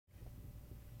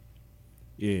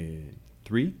In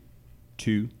 3,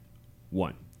 2,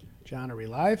 1. John, are we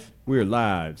live? We're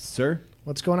live, sir.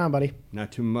 What's going on, buddy?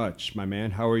 Not too much, my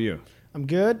man. How are you? I'm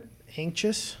good.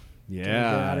 Anxious. Yeah. Gonna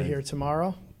get out of here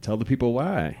tomorrow. Tell the people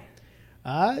why.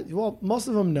 Well, most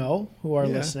of them know who are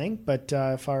Yeah. listening, but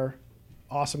if our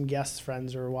awesome guests,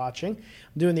 friends are watching,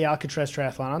 I'm doing the Alcatraz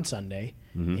Triathlon on Sunday,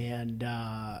 and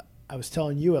I was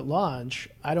telling you at lunch,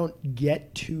 I don't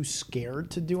get too scared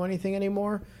to do anything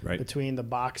anymore. Right. Between the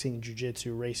boxing,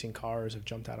 jiu-jitsu, racing cars, I've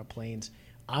jumped out of planes.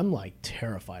 I'm like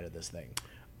terrified of this thing.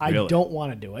 I Really? don't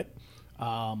want to do it,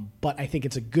 but I think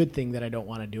it's a good thing that I don't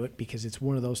want to do it because it's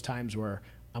one of those times where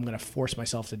I'm going to force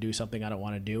myself to do something I don't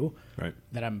want to do Right.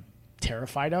 that I'm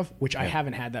terrified of, which I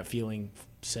haven't had that feeling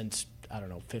since, I don't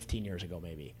know, 15 years ago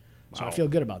maybe. So I Wow. feel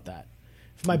good about that.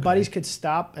 If my buddies could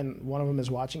stop, and one of them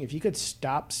is watching, if you could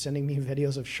stop sending me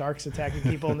videos of sharks attacking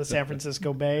people in the San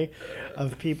Francisco Bay,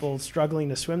 of people struggling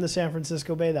to swim the San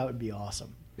Francisco Bay, that would be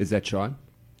awesome. Is that Sean?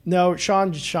 No,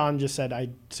 Sean just said, I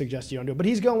suggest you don't do it. But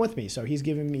he's going with me, so he's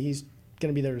going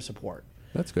to be there to support.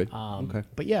 That's good. Okay.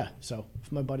 But yeah, so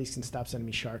if my buddies can stop sending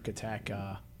me shark attack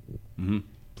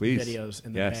Please. videos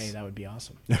in the Yes. bay, that would be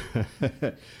awesome.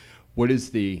 What's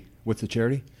the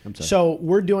charity? I'm sorry. So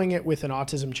we're doing it with an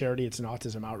autism charity. It's an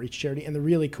autism outreach charity. And the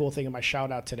really cool thing in my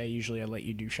shout out today, usually I let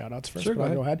you do shout outs first, Sure, but I'll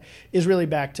go go ahead, is really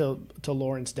back to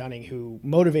Lawrence Dunning, who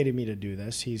motivated me to do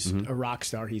this. He's a rock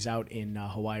star. He's out in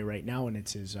Hawaii right now, and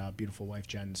it's his beautiful wife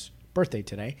Jen's birthday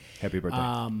today. Happy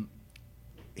birthday.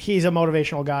 He's a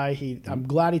motivational guy. I'm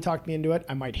glad he talked me into it.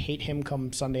 I might hate him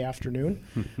come Sunday afternoon.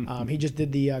 He just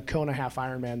did the Kona Half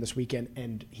Ironman this weekend,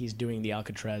 and he's doing the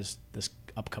Alcatraz this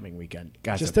upcoming weekend.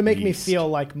 Guy's Just a to make me beast. feel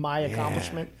like my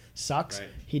accomplishment sucks. Right.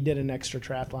 He did an extra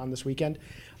triathlon this weekend.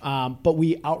 But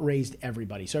we outraised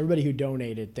everybody. So everybody who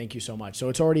donated, thank you so much. So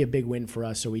it's already a big win for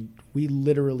us. So we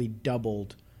literally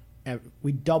doubled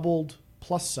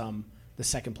plus some the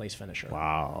second place finisher.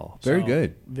 Wow. Very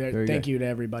good. Very Thank good. you to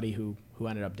everybody who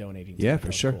ended up donating. Yeah, That for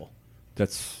was sure. cool.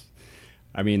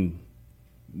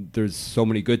 There's so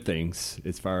many good things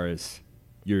as far as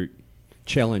you're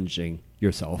challenging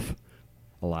yourself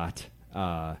a lot.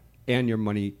 And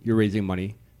you're raising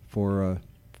money for a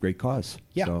great cause.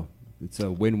 Yeah. So it's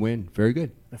a win-win. Very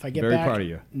good. If I get very back proud of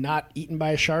you. not eaten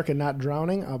by a shark and not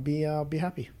drowning, I'll be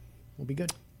happy. We'll be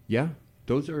good. Yeah,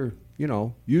 those are,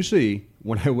 usually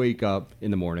when I wake up in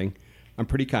the morning, I'm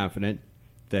pretty confident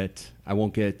that I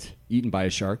won't get eaten by a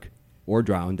shark or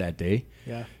drowned that day.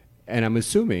 Yeah. And I'm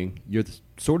assuming you're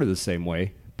sort of the same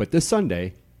way. But this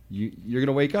Sunday, you're going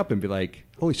to wake up and be like,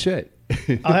 holy shit. I'll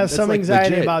have That's some like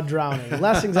anxiety legit. about drowning.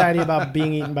 Less anxiety about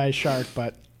being eaten by a shark,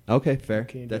 but Okay, fair.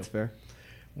 can you That's do? fair.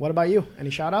 what about you? Any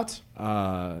shout outs?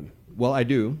 Well, I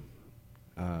do.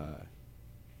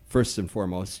 First and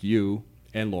foremost, you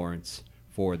and Lawrence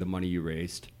for the money you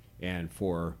raised and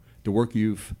for the work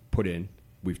you've put in.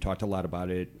 We've talked a lot about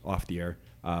it off the air.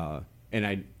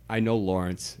 And I know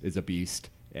Lawrence is a beast,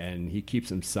 and he keeps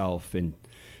himself in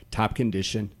top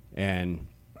condition. And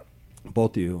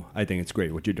both of you, I think it's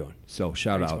great what you're doing. So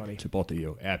shout Thanks, out buddy. to both of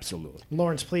you. Absolutely.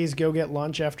 Lawrence, please go get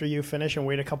lunch after you finish and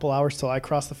wait a couple hours till I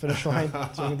cross the finish line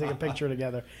so we can take a picture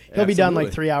together. He'll be done like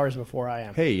Absolutely. 3 hours before I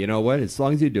am. Hey, you know what? As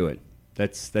long as you do it,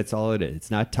 that's all it is.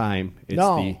 It's not time. It's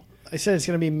No, I said it's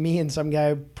going to be me and some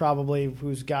guy probably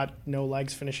who's got no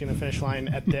legs finishing the finish line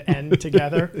at the end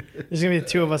together. There's going to be the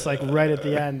two of us like right at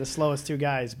the end, the slowest two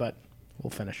guys, but we'll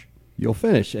finish. You'll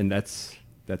finish, and that's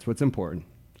what's important.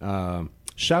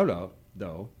 Shout out,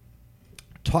 though,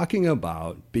 talking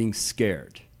about being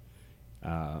scared. What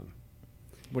are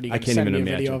you I going to can't send even me a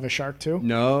imagine. video of a shark too?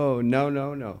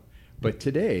 No. But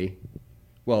today,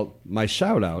 well, my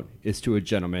shout out is to a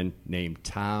gentleman named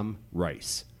Tom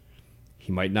Rice.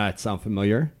 He might not sound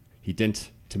familiar. He didn't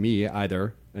to me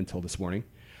either until this morning.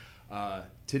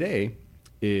 Today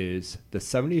is the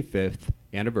 75th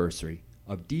anniversary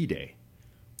of D-Day,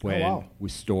 when wow. we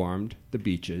stormed the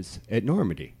beaches at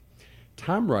Normandy.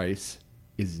 Tom Rice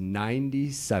is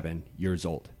 97 years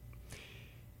old.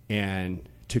 And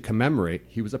to commemorate,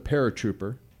 he was a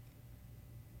paratrooper.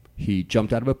 He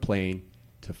jumped out of a plane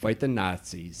to fight the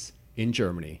Nazis in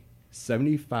Germany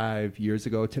 75 years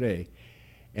ago today.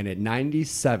 And at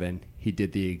 97, he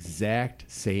did the exact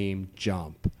same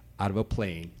jump out of a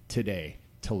plane today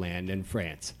to land in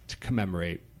France to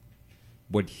commemorate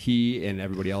what he and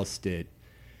everybody else did.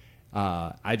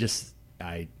 I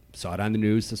saw it on the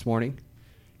news this morning,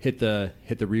 hit the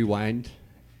rewind,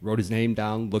 wrote his name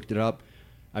down, looked it up.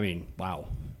 I mean, wow.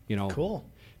 Cool.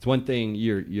 It's one thing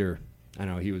I don't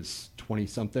know, he was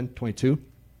 20-something, 22.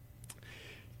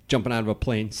 Jumping out of a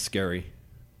plane, scary.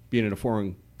 Being in a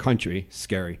foreign country,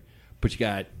 scary. But you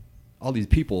got all these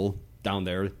people down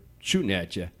there shooting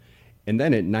at you. And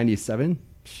then at 97,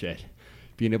 shit,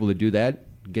 being able to do that,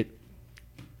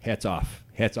 hats off.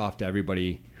 Hats off to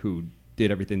everybody who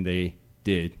did everything they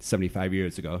did 75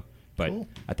 years ago. But cool.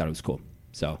 I thought it was cool.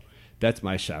 So that's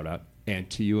my shout out. And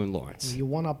to you and Lawrence. You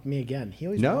one-up me again. He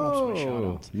always one-ups my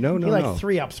shout-outs. No. He like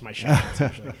 3-ups my shout-outs,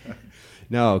 actually.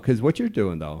 No, because what you're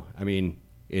doing, though, I mean,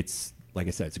 it's, like I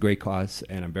said, it's a great cause,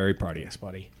 and I'm very proud of you. Thanks,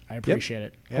 buddy. I appreciate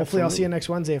it. Absolutely. Hopefully I'll see you next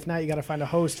Wednesday. If not, you got to find a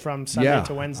host from Sunday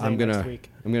to Wednesday next week.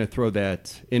 I'm going to throw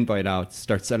that invite out.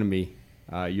 Start sending me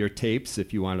your tapes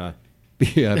if you want to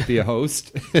be a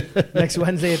host. Next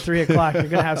Wednesday at 3 o'clock, you're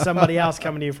going to have somebody else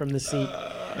coming to you from the seat.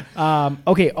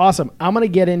 Okay, awesome. I'm going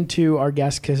to get into our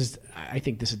guests because I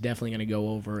think this is definitely going to go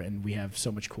over, and we have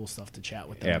so much cool stuff to chat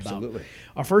with them Absolutely. about.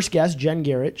 Our first guest, Jen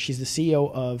Garrett. She's the CEO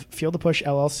of Feel the Push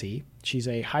LLC. She's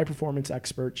a high-performance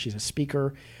expert. She's a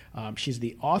speaker. She's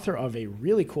the author of a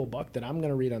really cool book that I'm going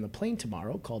to read on the plane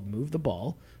tomorrow called Move the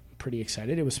Ball. I'm pretty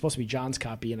excited. It was supposed to be John's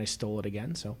copy, and I stole it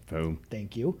again, so Boom.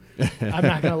 Thank you. I'm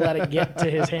not going to let it get to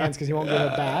his hands because he won't give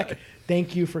it back.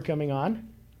 Thank you for coming on.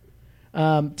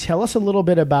 Tell us a little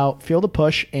bit about Feel the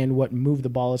Push and what Move the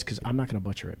Ball is, because I'm not going to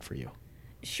butcher it for you.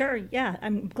 Sure, yeah.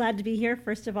 I'm glad to be here.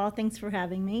 First of all, thanks for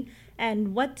having me.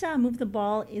 And what Move the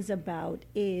Ball is about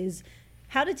is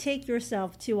how to take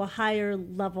yourself to a higher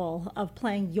level of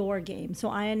playing your game. So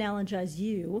I analogize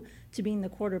you to being the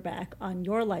quarterback on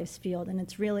your life's field, and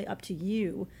it's really up to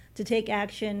you to take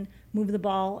action, move the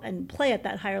ball, and play at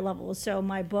that higher level. So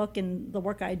my book and the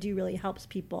work I do really helps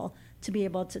people to be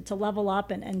able to level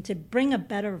up and to bring a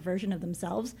better version of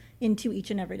themselves into each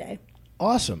and every day.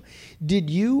 Awesome. Did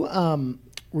you,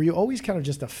 were you always kind of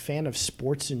just a fan of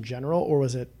sports in general, or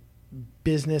was it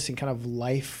business and kind of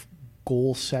life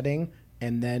goal setting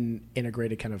and then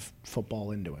integrated kind of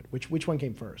football into it? Which one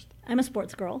came first? I'm a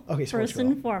sports girl. Okay, sports First girl.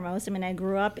 and foremost. I mean, I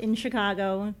grew up in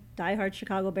Chicago, diehard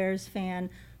Chicago Bears fan.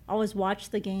 Always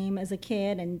watched the game as a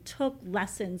kid and took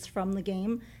lessons from the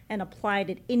game and applied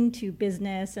it into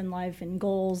business and life and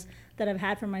goals that I've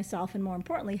had for myself, and more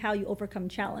importantly, how you overcome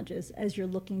challenges as you're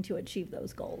looking to achieve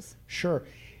those goals. Sure.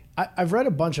 I've read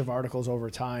a bunch of articles over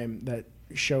time that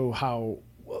show how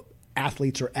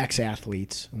athletes or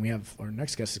ex-athletes, and we have our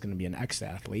next guest is going to be an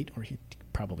ex-athlete, or he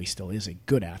probably still is a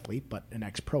good athlete, but an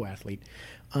ex-pro athlete,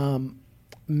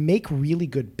 make really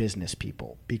good business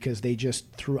people because they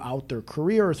just, throughout their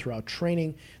career or throughout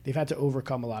training, they've had to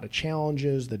overcome a lot of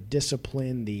challenges, the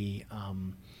discipline, the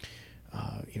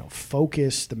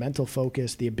focus, the mental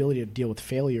focus, the ability to deal with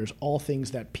failures, all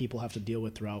things that people have to deal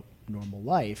with throughout normal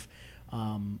life.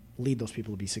 Lead those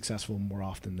people to be successful more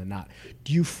often than not.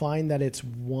 Do you find that it's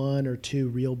one or two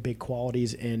real big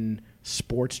qualities in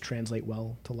sports translate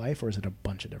well to life, or is it a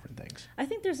bunch of different things? I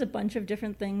think there's a bunch of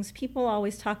different things. People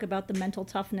always talk about the mental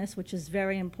toughness, which is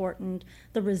very important,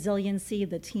 the resiliency,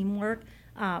 the teamwork.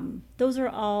 Those are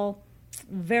all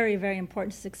very, very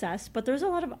important to success. But there's a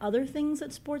lot of other things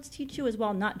that sports teach you as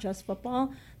well, not just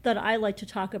football, that I like to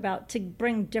talk about to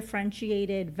bring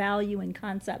differentiated value and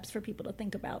concepts for people to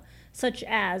think about, such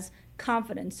as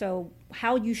confidence. So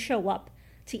how you show up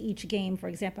to each game, for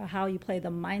example, how you play, the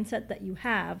mindset that you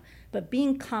have, but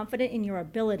being confident in your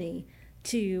ability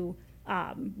to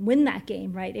win that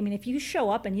game, right? I mean, if you show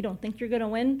up and you don't think you're going to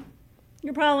win,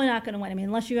 you're probably not going to win. I mean,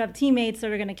 unless you have teammates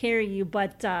that are going to carry you,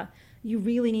 but you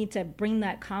really need to bring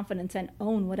that confidence and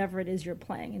own whatever it is you're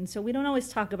playing. And so we don't always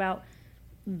talk about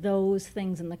those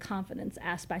things, and the confidence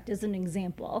aspect is an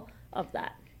example of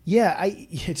that. Yeah,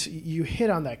 you hit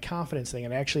on that confidence thing,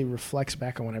 and it actually reflects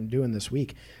back on what I'm doing this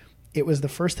week. It was the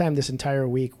first time this entire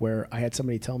week where I had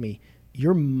somebody tell me,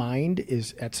 your mind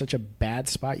is at such a bad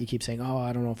spot. You keep saying, oh,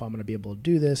 I don't know if I'm going to be able to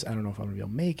do this. I don't know if I'm going to be able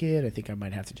to make it. I think I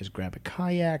might have to just grab a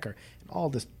kayak, or all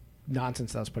this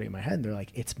nonsense that I was putting in my head. And they're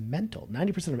like, it's mental.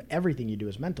 90% of everything you do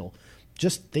is mental.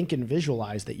 Just think and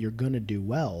visualize that you're going to do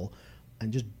well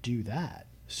and just do that.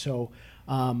 So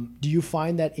do you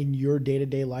find that in your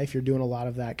day-to-day life, you're doing a lot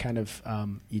of that kind of,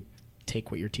 you take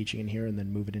what you're teaching in here and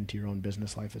then move it into your own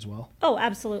business life as well? Oh,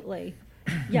 absolutely.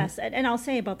 Yes. And I'll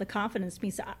say about the confidence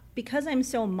piece, because I'm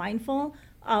so mindful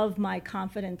of my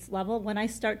confidence level, when I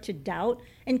start to doubt,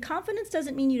 and confidence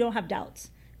doesn't mean you don't have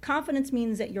doubts. Confidence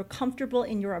means that you're comfortable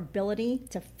in your ability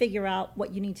to figure out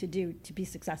what you need to do to be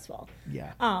successful.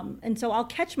 Yeah. And so I'll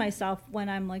catch myself when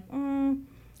I'm like,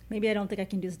 maybe I don't think I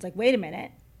can do this. It's like, wait a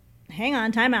minute, hang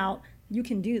on, time out. You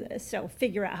can do this. So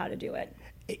figure out how to do it.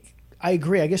 I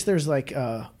agree. I guess there's like,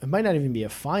 it might not even be a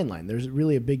fine line. There's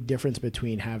really a big difference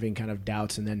between having kind of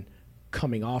doubts and then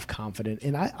coming off confident.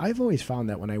 And I've always found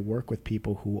that when I work with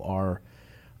people who are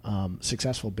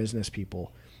successful business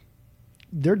people,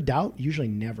 their doubt usually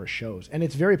never shows. And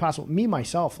it's very possible. Me,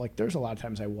 myself, like there's a lot of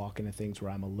times I walk into things where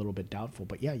I'm a little bit doubtful,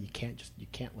 but yeah, you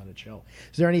can't let it show.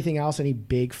 Is there anything else, any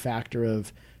big factor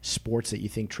of sports that you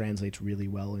think translates really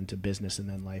well into business and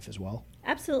then life as well?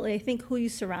 Absolutely. I think who you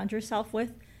surround yourself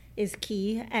with is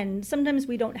key. And sometimes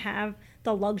we don't have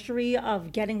the luxury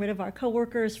of getting rid of our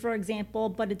coworkers, for example,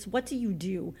 but it's what do you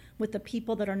do with the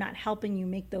people that are not helping you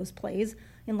make those plays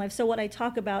in life. So what I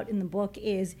talk about in the book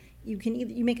is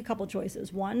you make a couple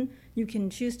choices. One, you can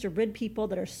choose to rid people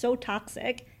that are so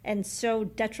toxic and so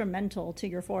detrimental to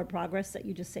your forward progress that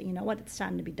you just say, you know what, it's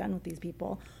time to be done with these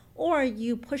people. Or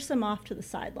you push them off to the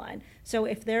sideline. So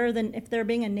if they're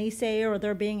being a naysayer or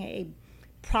they're being a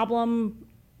problem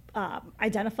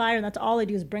identifier, and that's all they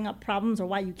do is bring up problems or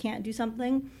why you can't do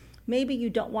something, maybe you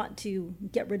don't want to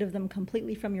get rid of them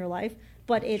completely from your life,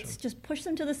 but it's just push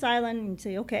them to the sideline and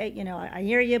say, okay, I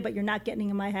hear you, but you're not getting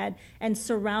in my head, and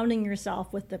surrounding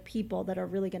yourself with the people that are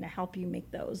really going to help you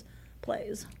make those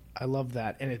plays. I love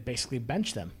that. And it basically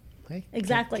bench them. Hey,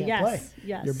 exactly. can't Yes. play.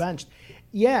 Yes. You're benched.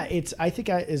 Yeah. I think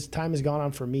as time has gone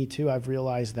on for me too, I've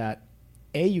realized that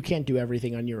A, you can't do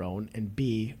everything on your own. And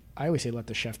B, I always say, let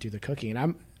the chef do the cooking. And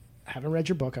I haven't read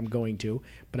your book. I'm going to,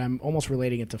 but I'm almost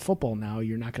relating it to football now.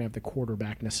 You're not going to have the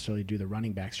quarterback necessarily do the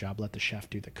running back's job. Let the chef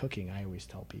do the cooking. I always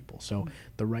tell people. So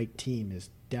the right team is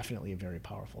definitely a very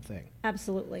powerful thing.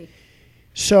 Absolutely.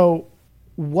 So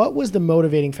what was the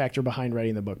motivating factor behind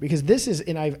writing the book? Because this is,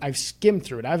 and I've skimmed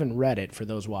through it. I haven't read it for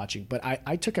those watching, but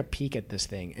I took a peek at this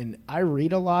thing, and I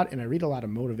read a lot, and I read a lot of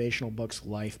motivational books,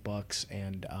 life books,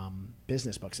 and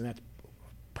business books, and that's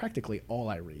practically all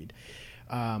I read.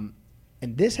 And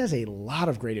this has a lot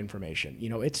of great information.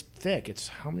 It's thick. It's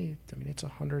how many? It's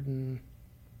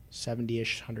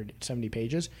 170-ish, 170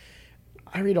 pages.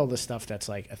 I read all this stuff that's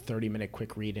like a 30-minute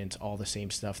quick read, and it's all the same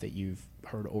stuff that you've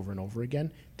heard over and over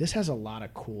again. This has a lot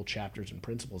of cool chapters and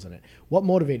principles in it. What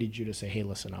motivated you to say, hey,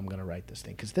 listen, I'm going to write this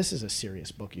thing? Because this is a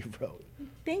serious book you wrote.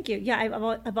 Thank you. Yeah,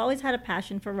 I've always had a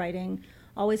passion for writing,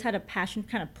 always had a passion for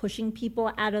kind of pushing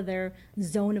people out of their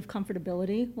zone of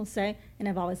comfortability, we'll say, and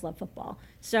I've always loved football.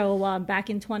 So back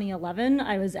in 2011,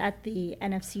 I was at the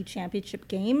NFC Championship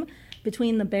game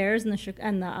between the Bears and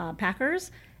the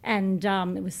Packers, and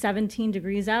it was 17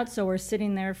 degrees out, so we're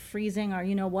sitting there freezing our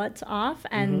you-know-what's off,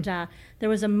 and there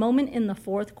was a moment in the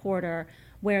fourth quarter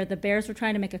where the Bears were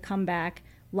trying to make a comeback.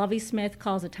 Lovie Smith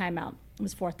calls a timeout. It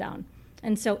was fourth down.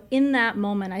 And so in that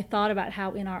moment, I thought about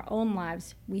how in our own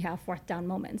lives we have fourth down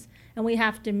moments. And we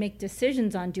have to make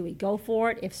decisions on, do we go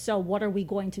for it? If so, what are we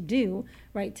going to do,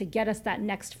 right, to get us that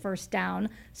next first down,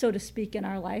 so to speak, in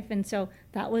our life? And so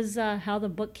that was how the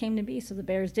book came to be. So the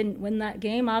Bears didn't win that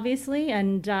game, obviously.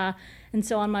 And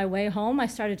so on my way home, I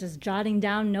started just jotting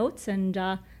down notes, and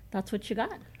that's what you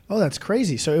got. Oh, that's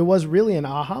crazy. So it was really an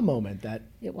aha moment that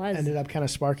it was. Ended up kind of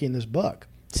sparking this book.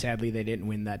 Sadly, they didn't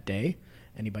win that day.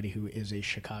 Anybody who is a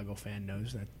Chicago fan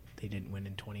knows that they didn't win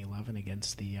in 2011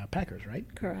 against the Packers, right?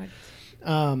 Correct.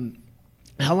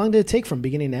 How long did it take from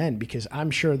beginning to end? Because I'm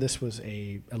sure this was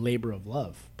a labor of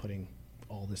love, putting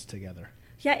all this together.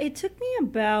 Yeah, it took me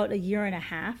about a year and a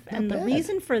half. Not and bad. The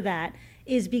reason for that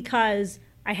is because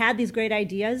I had these great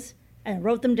ideas and I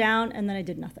wrote them down, and then I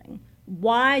did nothing.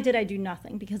 Why did I do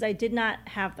nothing? Because I did not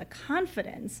have the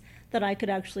confidence that I could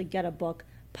actually get a book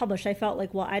published. I felt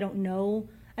like, well, I don't know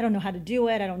how to do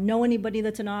it. I don't know anybody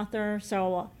that's an author.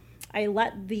 So I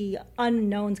let the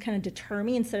unknowns kind of deter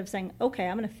me instead of saying, okay,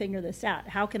 I'm going to figure this out.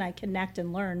 How can I connect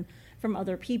and learn from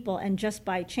other people? And just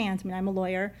by chance, I'm a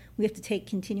lawyer. We have to take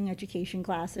continuing education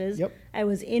classes. Yep. I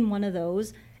was in one of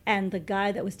those, and the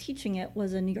guy that was teaching it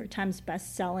was a New York Times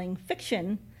best-selling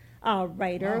fiction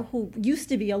writer who used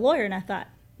to be a lawyer. And I thought,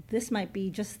 this might be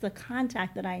just the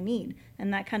contact that I need.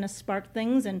 And that kind of sparked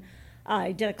things. And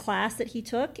I did a class that he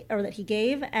took, or that he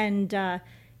gave, and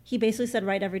he basically said,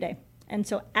 write every day. And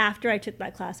so after I took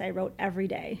that class, I wrote every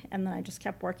day, and then I just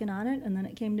kept working on it, and then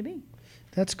it came to be.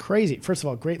 That's crazy. First of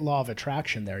all, great law of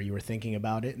attraction there. You were thinking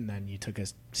about it, and then you took a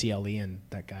CLE, and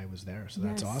that guy was there, so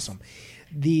that's Yes. awesome.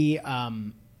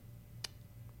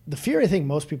 The fear I think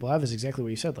most people have is exactly what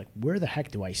you said, like, where the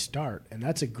heck do I start? And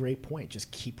that's a great point.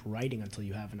 Just keep writing until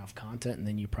you have enough content, and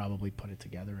then you probably put it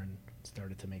together and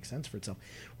started to make sense for itself.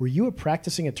 Were you a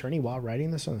practicing attorney while writing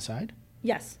this on the side?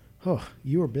 Yes. Oh,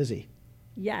 you were busy.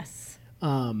 Yes.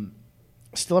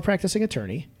 Still a practicing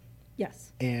attorney,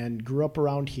 Yes. and grew up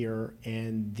around here,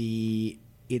 and the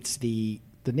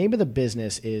name of the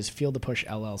business is Feel the Push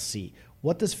LLC.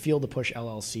 What does Feel the Push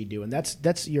LLC do? And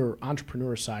that's your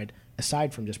entrepreneur side,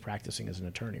 aside from just practicing as an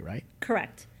attorney, right?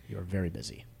 Correct. You're very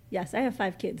busy. Yes, I have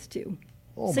 5 kids too.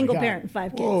 Oh my Single God. parent,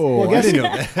 5 kids. Oh, guess- I didn't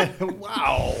know that.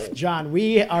 Wow. John,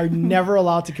 we are never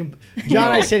allowed to. John and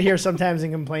I sit here sometimes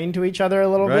and complain to each other a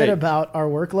little Right. bit about our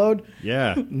workload.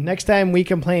 Yeah. Next time we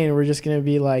complain, we're just going to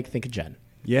be like, think of Jen.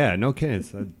 Yeah, no kidding.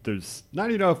 So there's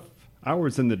not enough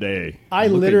hours in the day. I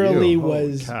Look at literally you. Holy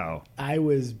was. cow. I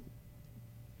was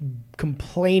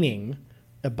complaining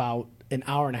about an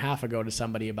hour and a half ago to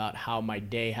somebody about how my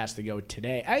day has to go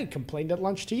today. I complained at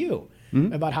lunch to you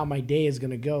about how my day is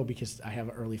going to go because I have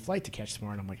an early flight to catch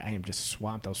tomorrow. And I'm like, I am just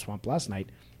swamped. I was swamped last night.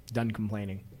 Done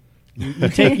complaining. You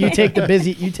take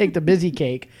the busy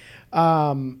cake.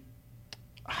 How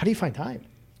do you find time?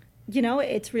 You know,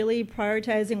 it's really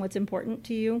prioritizing what's important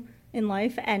to you in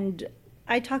life. And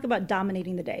I talk about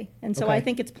dominating the day. And so Okay. I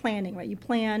think it's planning, right? You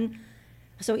plan.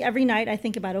 So every night I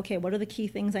think about, okay, what are the key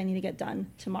things I need to get done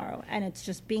tomorrow? And it's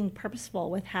just being purposeful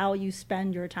with how you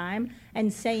spend your time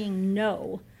and saying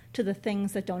no to the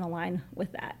things that don't align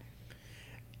with that.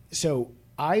 So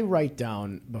I write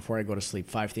down before I go to sleep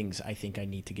 5 things I think I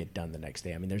need to get done the next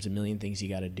day. I mean, there's a million things you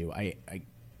got to do. I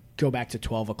go back to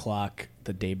 12 o'clock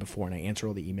the day before and I answer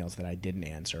all the emails that I didn't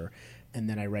answer. And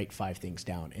then I write 5 things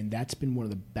down. And that's been one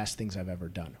of the best things I've ever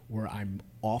done. Where I'm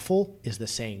awful is the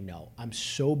saying no. I'm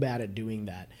so bad at doing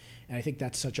that. And I think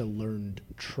that's such a learned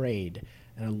trade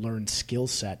and a learned skill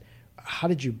set. How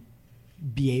did you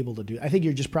be able to do it? I think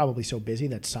you're just probably so busy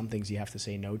that some things you have to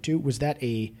say no to. Was that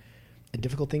a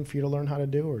difficult thing for you to learn how to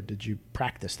do, or did you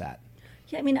practice that?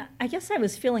 Yeah, I mean, I guess I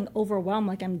was feeling overwhelmed,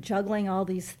 like I'm juggling all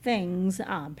these things,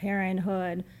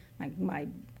 parenthood, my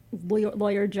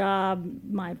lawyer job,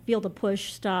 my field of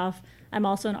push stuff. I'm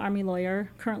also an Army lawyer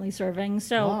currently serving.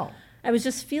 So Wow. I was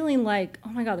just feeling like, oh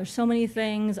my God, there's so many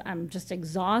things. I'm just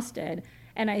exhausted.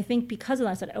 And I think because of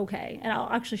that, I said, okay. And I'll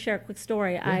actually share a quick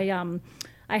story. Yeah.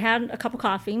 I had a cup of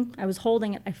coffee. I was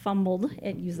holding it. I fumbled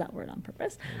it. Use that word on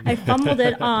purpose. I fumbled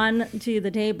it on to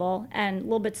the table and a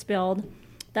little bit spilled.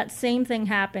 That same thing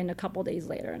happened a couple days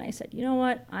later. And I said, you know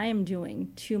what? I am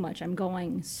doing too much. I'm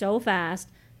going so fast.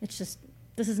 It's just,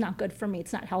 this is not good for me.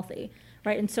 It's not healthy.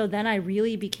 Right. And so then I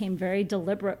really became very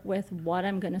deliberate with what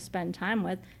I'm going to spend time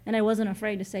with. And I wasn't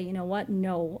afraid to say, you know what?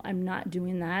 No, I'm not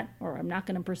doing that, or I'm not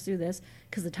going to pursue this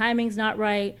because the timing's not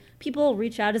right. People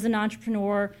reach out as an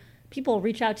entrepreneur. People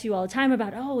reach out to you all the time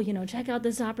about, oh, you know, check out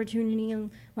this opportunity and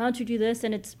why don't you do this?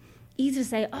 And it's easy to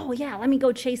say, oh, yeah, let me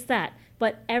go chase that.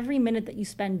 But every minute that you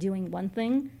spend doing one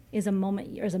thing is a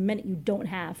moment, or is a minute you don't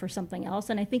have for something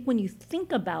else. And I think when you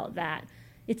think about that,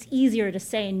 it's easier to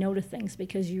say no to things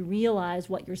because you realize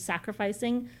what you're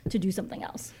sacrificing to do something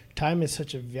else. Time is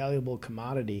such a valuable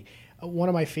commodity. One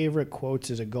of my favorite quotes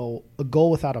is a goal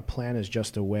without a plan is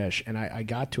just a wish. And I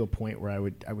got to a point where I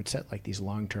would set like these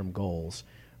long-term goals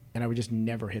and I would just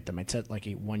never hit them. I'd set like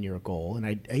a 1-year goal and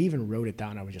I even wrote it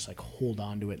down. I would just like hold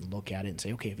on to it and look at it and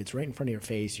say, okay, if it's right in front of your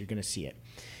face, you're going to see it.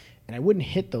 And I wouldn't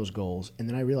hit those goals. And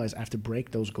then I realized I have to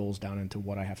break those goals down into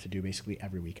what I have to do basically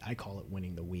every week. I call it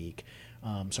winning the week.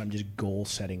 So I'm just goal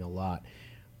setting a lot.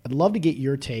 I'd love to get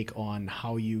your take on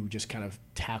how you just kind of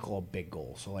tackle a big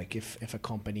goal. So like if a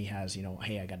company has, you know,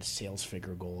 hey, I got a sales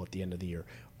figure goal at the end of the year,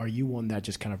 are you one that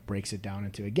just kind of breaks it down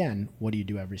into, again, what do you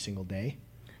do every single day?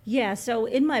 Yeah, so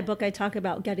in my book, I talk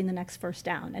about getting the next first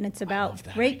down, and it's love about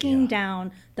that breaking idea.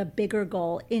 down the bigger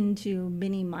goal into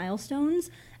mini milestones,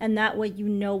 and that way you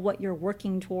know what you're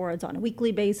working towards on a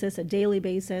weekly basis, a daily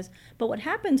basis. But what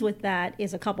happens with that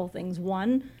is a couple things.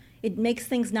 One, it makes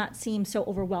things not seem so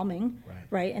overwhelming,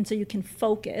 right? And so you can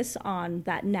focus on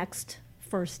that next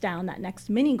first down, that next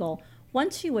mini goal.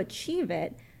 Once you achieve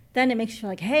it, then it makes you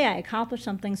feel like, hey, I accomplished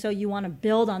something, so you want to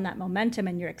build on that momentum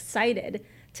and you're excited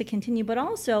to continue. But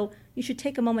also, you should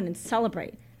take a moment and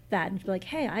celebrate that and be like,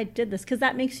 hey, I did this, because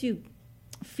that makes you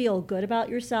feel good about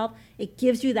yourself. It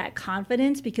gives you that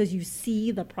confidence because you see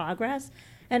the progress.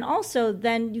 And also,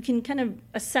 then you can kind of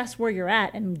assess where you're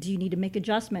at and do you need to make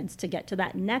adjustments to get to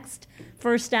that next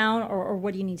first down, or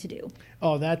what do you need to do?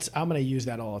 Oh, I'm going to use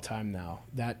that all the time now.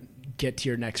 That get to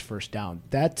your next first down.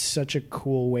 That's such a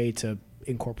cool way to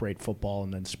incorporate football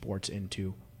and then sports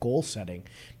into goal setting.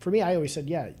 For me, I always said,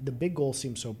 yeah, the big goal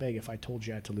seems so big. If I told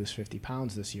you I had to lose 50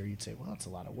 pounds this year, you'd say, well, that's a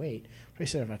lot of weight. If I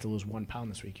said if I had to lose 1 pound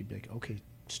this week, you'd be like, okay,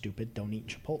 stupid, don't eat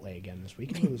Chipotle again this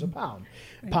week and lose a pound.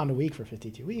 Right. A pound a week for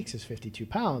 52 weeks is 52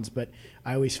 pounds. But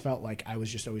I always felt like I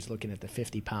was just always looking at the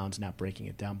 50 pounds, not breaking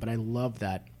it down. But I love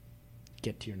that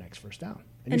get to your next first down.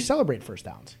 And you celebrate first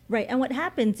downs. Right. And what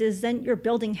happens is then you're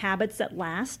building habits that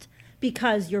last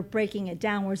because you're breaking it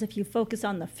down. Whereas if you focus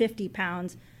on the 50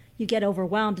 pounds, you get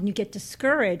overwhelmed and you get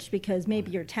discouraged because maybe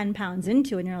you're 10 pounds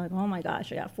into it and you're like, oh my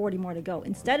gosh, I got 40 more to go.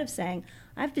 Instead of saying,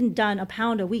 I've been done a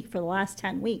pound a week for the last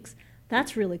 10 weeks.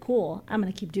 That's really cool. I'm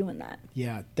going to keep doing that.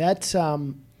 Yeah, that's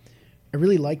I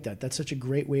really like that. That's such a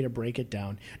great way to break it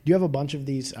down. Do you have a bunch of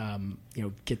these,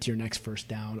 get to your next first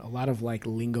down, a lot of like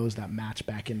lingos that match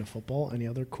back into football? Any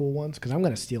other cool ones? Because I'm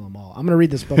going to steal them all. I'm going to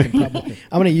read this book and probably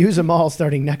I'm going to use them all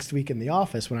starting next week in the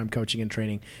office when I'm coaching and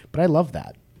training. But I love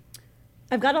that.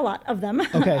 I've got a lot of them.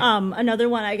 Okay. Another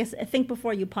one, I guess, think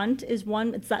before you punt is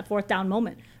one. It's that fourth down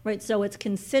moment, right? So it's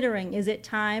considering, is it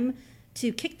time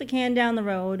to kick the can down the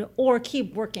road or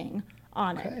keep working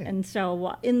on it? And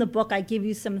so in the book, I give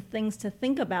you some things to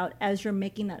think about as you're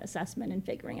making that assessment and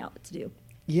figuring out what to do.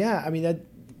 Yeah, I mean, that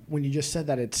when you just said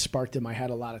that, it sparked in my head.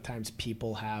 A lot of times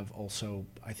people have also,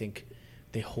 I think,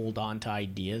 they hold on to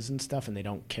ideas and stuff and they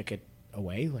don't kick it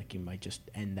away. Like you might just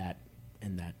end that,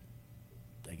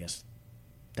 I guess,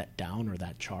 that down or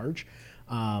that charge.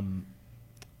 I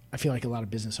feel like a lot of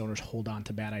business owners hold on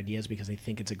to bad ideas because they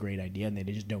think it's a great idea and they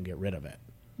just don't get rid of it.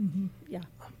 Mm-hmm. Yeah.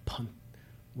 Punt.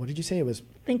 What did you say? It was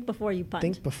think before you punt.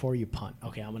 Think before you punt.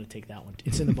 Okay, I'm going to take that one.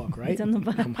 It's in the book, right? It's in the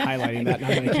book. I'm highlighting that, and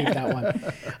I'm going to keep that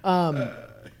one.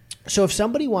 So if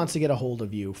somebody wants to get a hold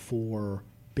of you for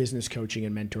business coaching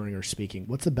and mentoring or speaking,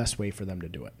 what's the best way for them to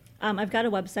do it? I've got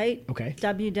a website, okay.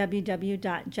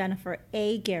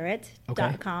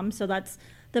 www.jenniferagarrett.com. So that's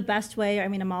the best way. I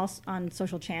mean, I'm all on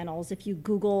social channels. If you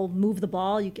Google Move the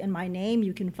Ball and my name,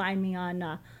 you can find me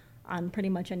on pretty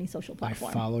much any social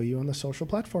platform. I follow you on the social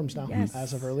platforms now, yes.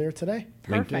 as of earlier today.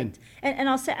 Perfect. And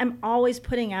I'll say I'm always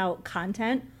putting out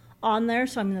content on there.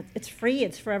 So, I mean, it's free.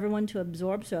 It's for everyone to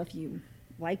absorb. So if you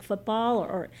like football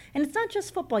and it's not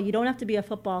just football. You don't have to be a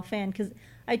football fan, because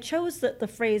I chose the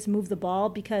phrase move the ball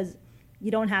because you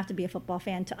don't have to be a football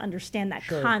fan to understand that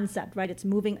concept, right? It's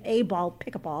moving a ball,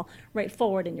 pick a ball, right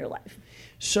forward in your life.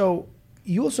 So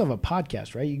you also have a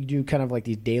podcast, right? You do kind of like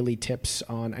these daily tips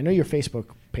on, I know your Facebook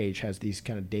page has these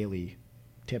kind of daily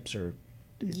tips or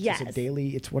yes. Is it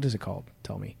daily? What is it called?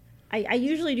 Tell me. I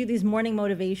usually do these morning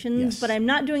motivations, yes. but I'm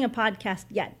not doing a podcast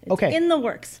yet. It's okay. in the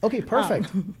works. Okay, perfect.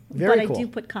 Very cool. But I do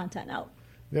put content out.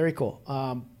 Very cool.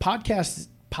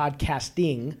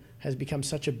 Podcasting has become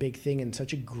such a big thing and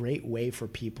such a great way for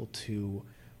people to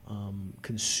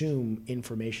consume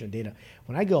information and data.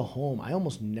 When I go home, I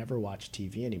almost never watch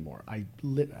TV anymore. I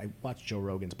watch Joe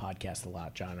Rogan's podcast a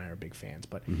lot. John and I are big fans,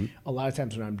 but a lot of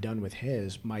times when I'm done with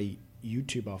his, my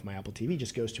YouTube off my Apple TV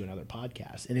just goes to another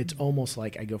podcast. And it's almost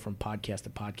like I go from podcast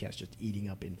to podcast just eating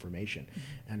up information.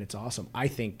 And it's awesome. I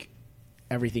think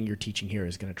everything you're teaching here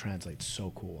is going to translate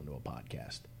so cool into a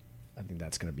podcast. I think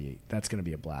that's going to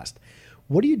be a blast.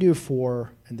 What do you do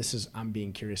for, and this is, I'm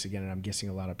being curious again, and I'm guessing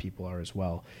a lot of people are as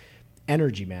well,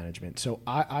 energy management. So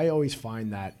I always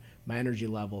find that my energy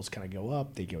levels kind of go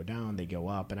up, they go down, they go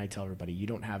up. And I tell everybody, you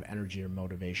don't have energy or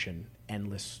motivation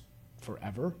endless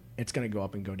forever. It's going to go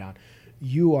up and go down.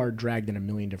 You are dragged in a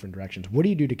million different directions. What do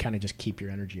you do to kind of just keep your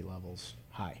energy levels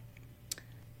high?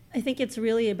 I think it's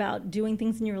really about doing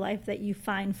things in your life that you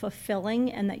find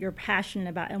fulfilling and that you're passionate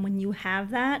about. And when you have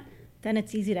that, then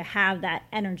it's easy to have that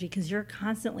energy because you're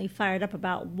constantly fired up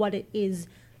about what it is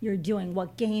you're doing,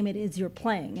 what game it is you're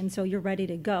playing. And so you're ready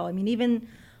to go. I mean, even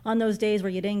on those days where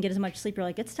you didn't get as much sleep, you're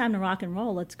like, it's time to rock and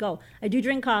roll. Let's go. I do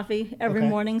drink coffee every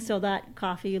morning, so that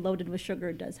coffee loaded with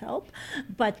sugar does help.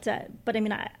 But I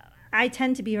mean, I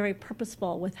tend to be very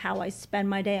purposeful with how I spend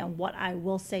my day and what I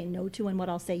will say no to and what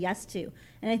I'll say yes to.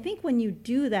 And I think when you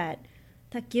do that,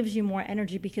 that gives you more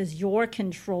energy because you're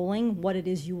controlling what it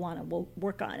is you want to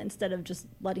work on instead of just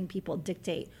letting people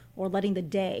dictate or letting the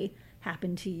day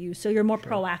happen to you. So you're more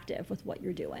proactive with what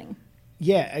you're doing.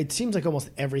 Yeah, it seems like almost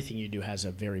everything you do has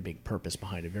a very big purpose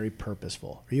behind it, very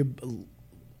purposeful. Are you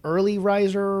early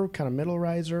riser, kind of middle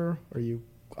riser? Are you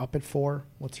up at 4?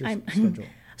 What's your schedule?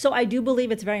 So I do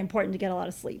believe it's very important to get a lot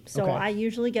of sleep. So I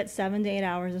usually get 7 to 8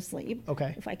 hours of sleep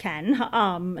if I can.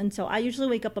 And so I usually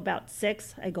wake up about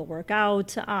 6. I go work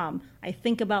out. I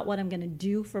think about what I'm going to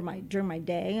do during my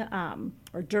day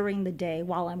or during the day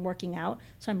while I'm working out.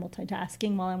 So I'm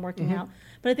multitasking while I'm working out.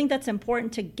 But I think that's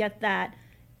important to get that,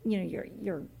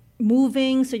 you're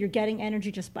moving, so you're getting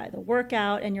energy just by the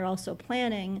workout, and you're also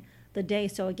planning the day.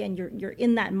 So again, you're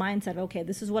in that mindset, okay,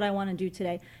 this is what I want to do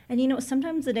today. And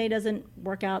sometimes the day doesn't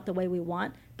work out the way we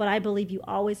want, but I believe you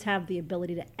always have the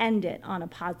ability to end it on a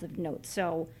positive note.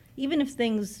 So even if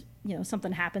things,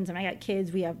 something happens, and I got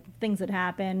kids, we have things that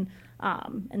happen,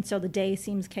 and so the day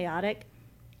seems chaotic,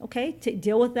 okay,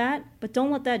 deal with that, but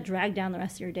don't let that drag down the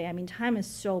rest of your day. I mean, time is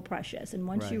so precious, and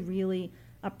once you really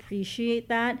appreciate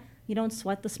that, you don't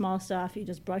sweat the small stuff. You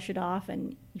just brush it off,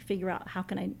 and you figure out, how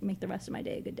can I make the rest of my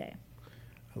day a good day?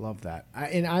 I love that.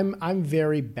 I'm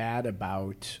very bad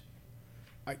about.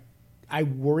 I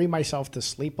worry myself to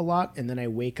sleep a lot, and then I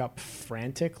wake up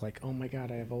frantic, like, oh my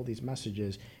God, I have all these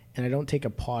messages, and I don't take a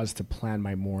pause to plan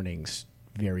my mornings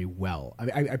very well.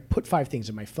 I put 5 things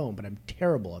in my phone, but I'm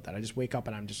terrible at that. I just wake up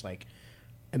and I'm just like,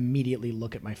 immediately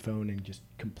look at my phone and just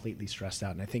completely stressed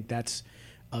out. And I think that's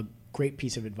a great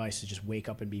piece of advice, to just wake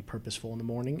up and be purposeful in the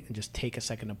morning and just take a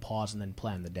second to pause and then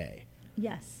plan the day.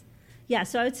 Yes. Yeah,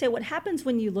 so I would say what happens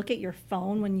when you look at your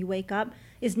phone when you wake up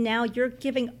is now you're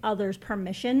giving others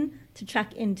permission to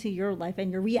check into your life,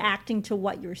 and you're reacting to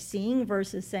what you're seeing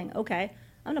versus saying, okay,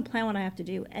 I'm going to plan what I have to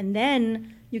do. And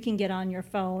then you can get on your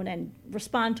phone and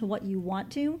respond to what you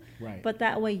want to. Right. But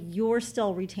that way you're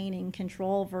still retaining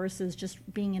control versus just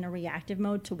being in a reactive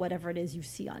mode to whatever it is you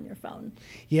see on your phone.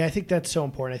 Yeah, I think that's so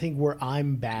important. I think where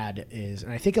I'm bad is,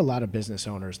 and I think a lot of business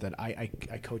owners that I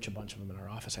coach a bunch of them in our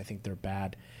office, I think they're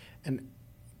bad. And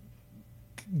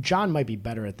John might be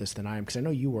better at this than I am, because I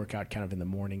know you work out kind of in the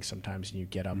morning sometimes and you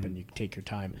get up and you take your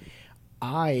time.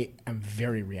 I am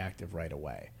very reactive right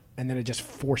away. And then it just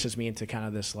forces me into kind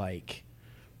of this like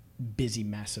busy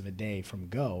mess of a day from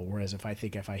go. Whereas if I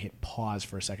hit pause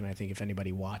for a second, I think if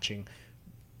anybody watching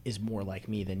is more like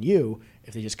me than you,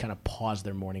 if they just kind of pause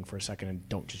their morning for a second and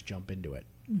don't just jump into it,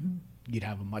 you'd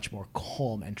have a much more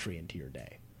calm entry into your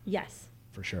day. Yes.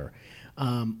 For sure.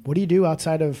 What do you do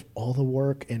outside of all the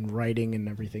work and writing and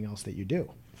everything else that you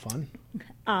do? Fun?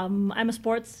 I'm a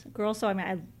sports girl, so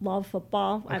I love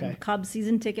football. I'm Okay. a Cubs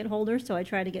season ticket holder, so I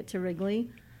try to get to Wrigley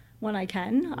when I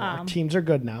can. Our teams are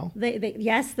good now,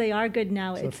 Yes, they are good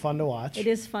now. so it's fun to watch. It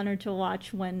is funner to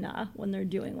watch when they're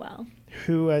doing well.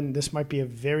 Who, and this might be a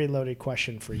very loaded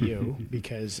question for you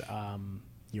because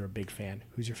you're a big fan.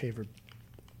 Who's your favorite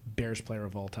Bears player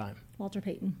of all time? Walter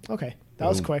Payton. Okay, that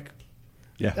was quick.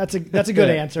 Yeah. That's a good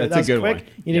answer. That's that was a good quick. one.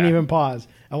 You didn't Yeah. even pause.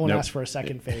 I won't Nope. ask for a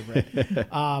second favorite.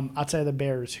 Outside of the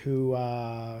Bears,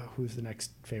 who's the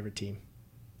next favorite team?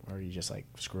 Or are you just like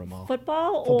screw them all?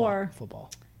 Football, Football. or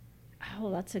Football. oh,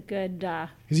 that's a good.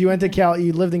 Because you went to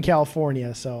you lived in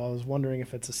California, so I was wondering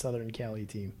if it's a Southern Cali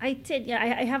team. I did. Yeah,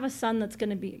 I have a son that's going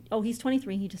to be. Oh, he's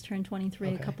 23. He just turned 23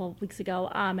 a Okay. couple of weeks ago.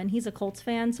 And he's a Colts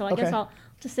fan. So I Okay. guess I'll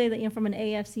just say that from an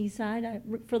AFC side, I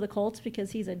root for the Colts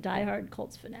because he's a diehard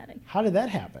Colts fanatic. How did that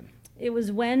happen? It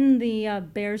was when the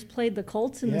Bears played the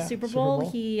Colts in the Yeah, Super Super Bowl. Bowl.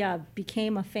 He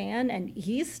became a fan, and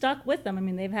he's stuck with them. I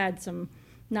mean, they've had some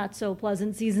not so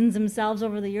pleasant seasons themselves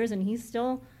over the years, and he's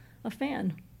still a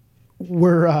fan.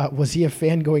 Was he a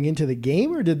fan going into the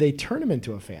game, or did they turn him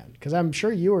into a fan? Because I'm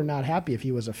sure you were not happy if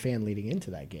he was a fan leading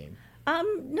into that game.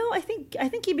 No, I think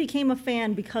he became a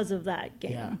fan because of that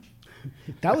game. Yeah.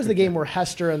 That was the game where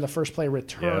Hester in the first play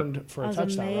returned for a That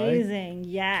was touchdown, right? amazing.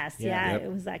 Yes, Yeah.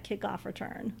 It was that kickoff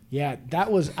return. Yeah,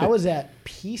 that was. I was at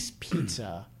Peace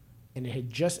Pizza, and it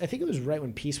had just. I think it was right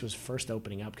when Peace was first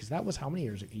opening up, because that was how many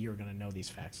years ago? You're going to know these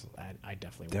facts. I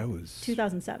definitely That won't. was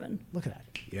 2007. Look at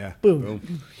that. yeah.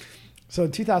 Boom. So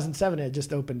in 2007, it had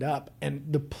just opened up, and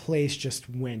the place just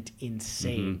went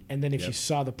insane. And then if you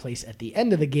saw the place at the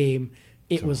end of the game,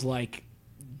 it was like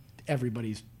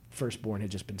everybody's firstborn had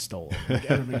just been stolen.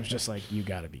 Like, everybody was just like, "You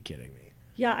got to be kidding me."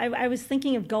 Yeah, I was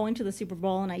thinking of going to the Super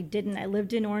Bowl, and I didn't. I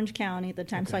lived in Orange County at the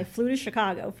time, so I flew to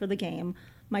Chicago for the game.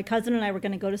 My cousin and I were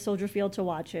going to go to Soldier Field to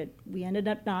watch it. We ended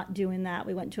up not doing that.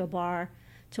 We went to a bar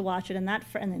to watch it, and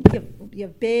then you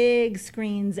have big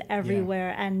screens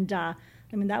everywhere, and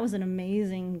I mean, that was an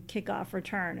amazing kickoff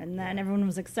return, and then everyone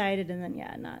was excited, and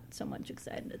then, not so much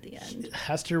excited at the end.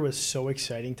 Hester was so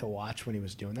exciting to watch when he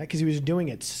was doing that, because he was doing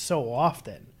it so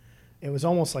often. It was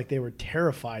almost like they were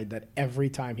terrified that every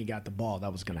time he got the ball,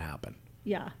 that was going to happen.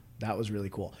 Yeah. That was really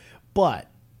cool. But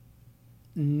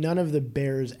none of the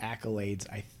Bears' accolades,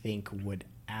 I think, would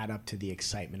add up to the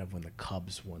excitement of when the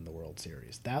Cubs won the World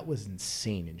Series. That was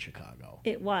insane in Chicago.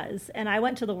 It was, and I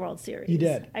went to the World Series. You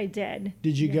did? I did.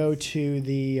 Did you go Yes. to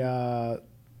the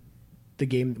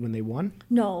game when they won?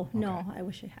 No, I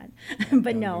wish I had.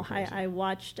 But no, I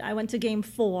went to game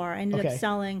 4. I ended up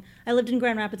selling. I lived in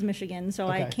Grand Rapids, Michigan, so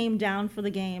I Okay. came down for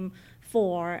the game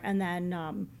 4, and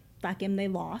then that game they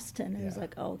lost, and I was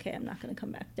like, oh, okay, I'm not going to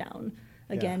come back down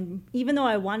again, even though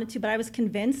I wanted to, but I was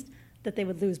convinced that they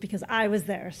would lose because I was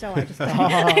there, so I just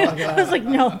I was like,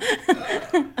 no,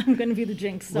 I'm going to be the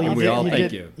jinx. So Well, I'll we do all it. thank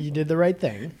did, you. You did the right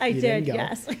thing. I You didn't did, go.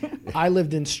 yes. I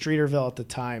lived in Streeterville at the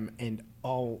time, and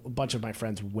a bunch of my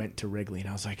friends went to Wrigley, and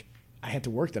I was like, I had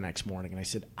to work the next morning, and I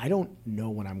said, I don't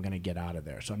know when I'm going to get out of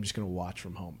there, so I'm just going to watch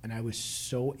from home. And I was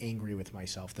so angry with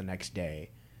myself the next day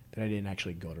that I didn't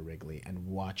actually go to Wrigley and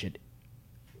watch it,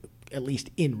 at least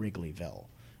in Wrigleyville.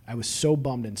 I was so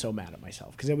bummed and so mad at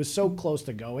myself because it was so close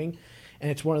to going. And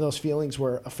it's one of those feelings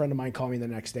where a friend of mine called me the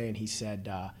next day, and he said,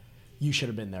 You should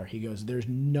have been there. He goes, "There's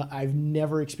no. I've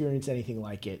never experienced anything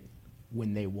like it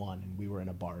when they won, and we were in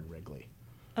a bar in Wrigley."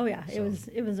 Oh yeah, it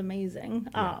was amazing.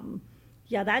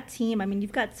 Yeah, that team. I mean,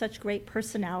 you've got such great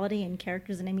personality and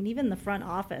characters, and I mean, even the front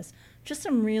office, just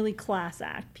some really class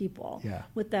act people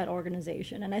with that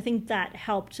organization, and I think that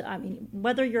helped. I mean,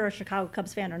 whether you're a Chicago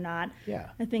Cubs fan or not,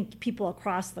 I think people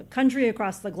across the country,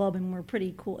 across the globe, and were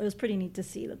pretty cool. It was pretty neat to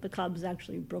see that the Cubs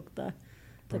actually broke the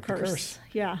curse.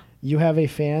 Yeah. You have a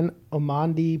fan,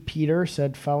 Omandi Peter,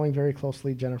 said, following very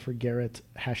closely Jennifer Garrett,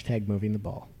 # moving the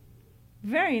ball.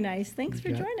 Very nice. Thanks for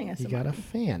joining us. You got a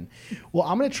fan. Well,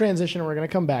 I'm going to transition, and we're going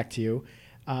to come back to you.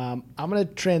 I'm going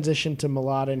to transition to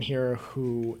Mladen here,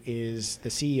 who is the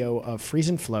CEO of Freeze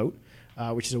and Float,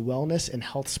 which is a wellness and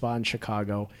health spa in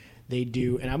Chicago. They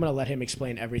do, and I'm going to let him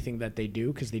explain everything that they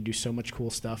do because they do so much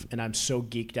cool stuff, and I'm so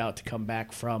geeked out to come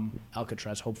back from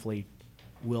Alcatraz. Hopefully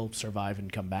we'll survive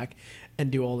and come back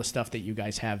and do all the stuff that you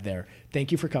guys have there.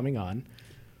 Thank you for coming on.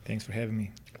 Thanks for having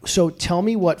me. So tell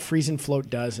me what Freeze and Float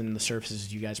does and the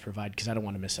services you guys provide, because I don't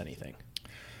want to miss anything.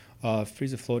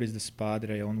 Freeze and Float is the spa that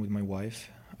I own with my wife.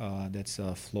 That's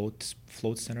a float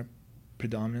center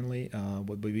predominantly.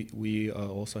 But we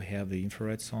also have the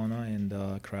infrared sauna and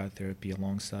cryotherapy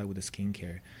alongside with the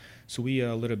skincare. So we are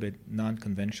a little bit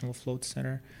non-conventional float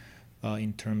center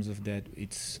in terms of that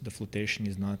the flotation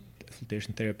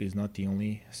therapy is not the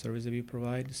only service that we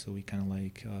provide. So we kind of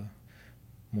like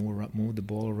move the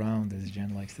ball around, as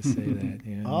Jen likes to say that.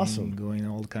 You know, awesome. Going in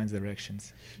all kinds of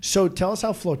directions. So tell us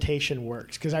how flotation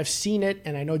works, because I've seen it,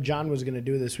 and I know John was going to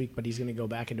do it this week, but he's going to go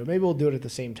back and do it. Maybe we'll do it at the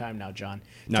same time now, John.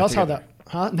 Tell us how that,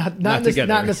 not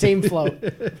in the same float,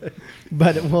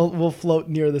 but we'll float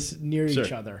near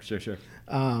each other. Sure.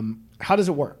 How does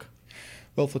it work?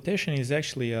 Well, flotation is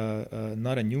actually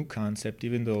not a new concept,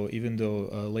 even though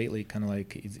lately kind of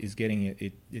like it's getting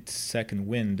its second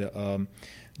wind.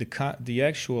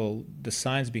 The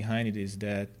science behind it is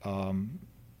that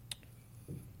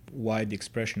why the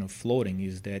expression of floating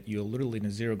is that you're literally in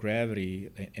a zero gravity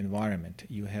environment.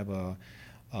 You have a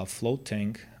float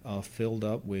tank filled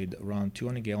up with around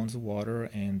 200 gallons of water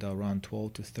and around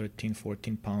 12 to 13,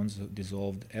 14 pounds of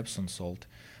dissolved Epsom salt.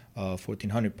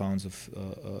 1,400 pounds of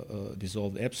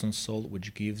dissolved Epsom salt,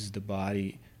 which gives the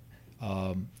body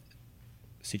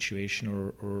situation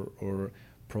or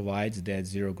provides that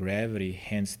zero gravity,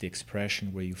 hence the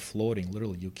expression where you're floating.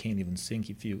 Literally, you can't even sink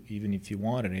even if you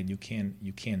wanted it. You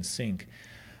can't sink,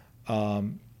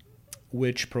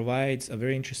 which provides a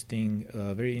very interesting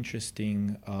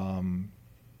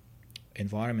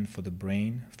environment for the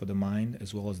brain, for the mind,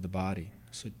 as well as the body.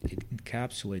 So it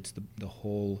encapsulates the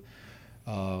whole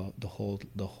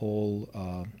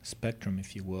spectrum,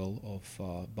 if you will,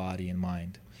 of body and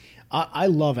mind. I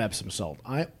love Epsom salt.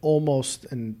 I almost,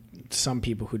 and some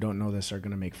people who don't know this are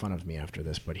going to make fun of me after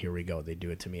this, but here we go. They do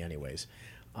it to me anyways.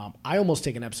 I almost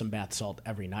take an Epsom bath salt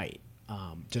every night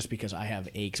just because I have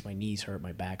aches, my knees hurt,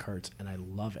 my back hurts, and I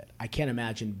love it. I can't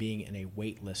imagine being in a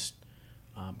weightless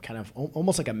kind of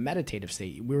almost like a meditative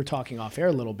state. We were talking off air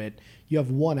a little bit. You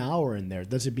have 1 hour in there.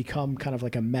 Does it become kind of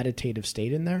like a meditative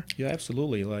state in there? Yeah,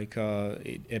 absolutely. Like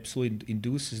it absolutely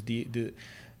induces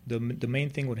the main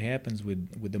thing what happens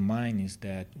with the mind is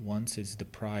that once it's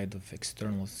deprived of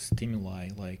external stimuli,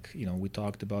 like we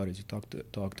talked about it. You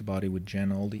talked about it with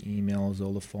Jen. All the emails,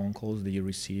 all the phone calls that you're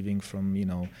receiving from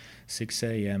 6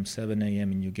 a.m., 7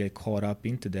 a.m., and you get caught up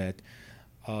into that.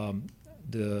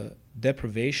 The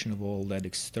deprivation of all that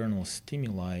external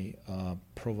stimuli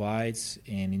provides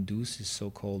and induces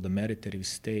so-called a meditative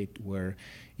state where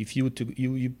if you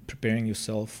preparing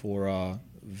yourself for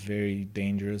very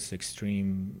dangerous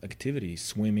extreme activities,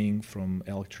 swimming from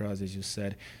Alcatraz, as you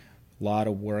said, a lot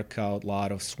of workout, a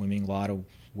lot of swimming, a lot of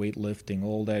weightlifting,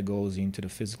 all that goes into the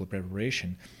physical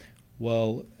preparation.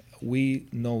 Well, we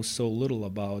know so little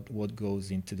about what goes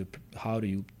into how do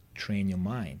you train your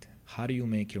mind? How do you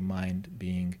make your mind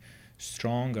being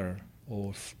stronger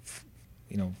or,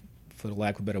 for the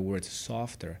lack of better words,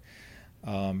 softer?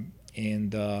 And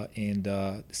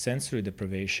sensory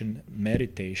deprivation,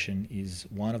 meditation is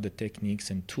one of the techniques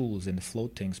and tools, and the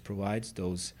float tanks provides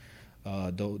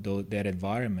that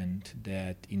environment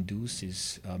that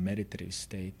induces a meditative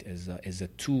state as a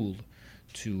tool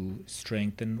to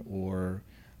strengthen or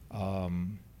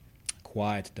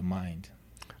quiet the mind.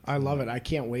 I love it. I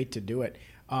can't wait to do it.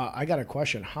 I got a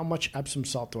question. How much Epsom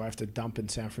salt do I have to dump in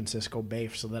San Francisco Bay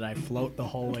so that I float the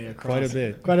whole way across? Quite a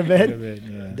bit. Quite a bit? Quite a bit,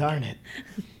 yeah. Darn it.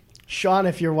 Sean,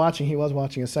 if you're watching, he was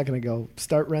watching a second ago,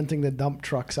 start renting the dump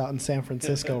trucks out in San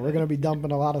Francisco. We're going to be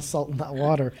dumping a lot of salt in that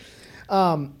water.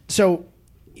 So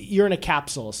you're in a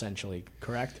capsule, essentially,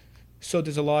 correct? So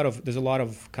there's a lot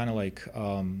of kind of like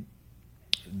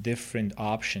different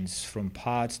options from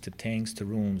pods to tanks to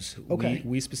rooms. Okay.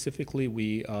 We specifically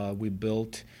we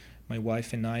built, my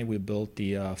wife and I, we built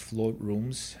the float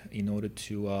rooms in order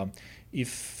to,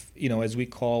 if, as we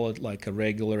call it, like a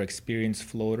regular experienced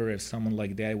floater, if someone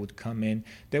like that would come in,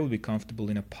 they would be comfortable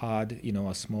in a pod,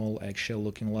 a small eggshell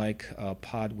looking like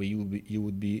pod where you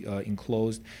would be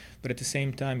enclosed. But at the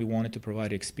same time, we wanted to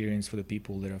provide experience for the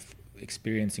people that are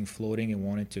experiencing floating and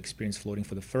wanted to experience floating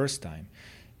for the first time.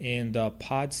 And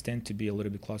pods tend to be a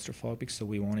little bit claustrophobic, so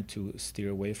we wanted to steer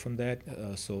away from that.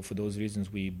 So for those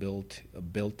reasons, we built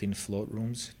built-in float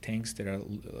rooms, tanks that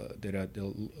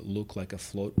look like a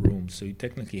float room. So you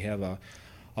technically have a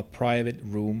private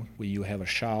room where you have a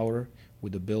shower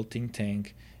with a built-in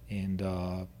tank and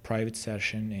a private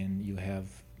session, and you have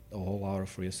a whole hour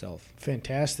for yourself.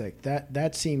 Fantastic.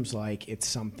 That seems like it's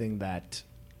something that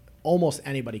almost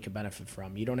anybody could benefit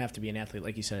from. You don't have to be an athlete.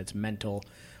 Like you said, it's mental.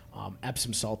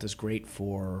 Epsom salt is great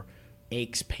for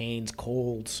aches, pains,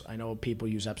 colds. I know people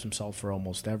use Epsom salt for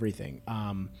almost everything.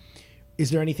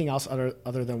 Is there anything else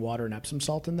other than water and Epsom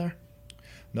salt in there?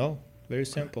 No, very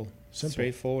simple.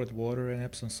 Straightforward, water and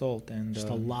Epsom salt. And just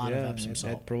a lot of Epsom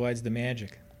salt. That provides the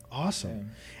magic. Awesome.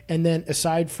 Yeah. And then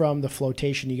aside from the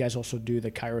flotation, you guys also do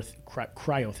the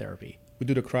cryotherapy. We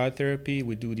do the cryotherapy,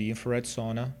 we do the infrared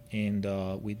sauna, and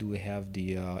we do have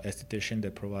the esthetician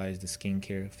that provides the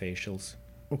skincare, facials.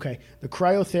 Okay. The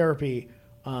cryotherapy,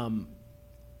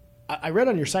 I read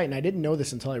on your site, and I didn't know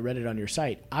this until I read it on your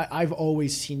site. I've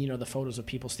always seen, the photos of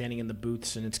people standing in the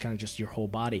booths, and it's kind of just your whole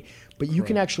body. But you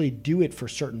can actually do it for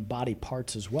certain body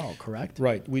parts as well, correct?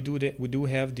 Right. We do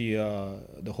have the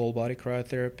whole body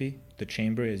cryotherapy, the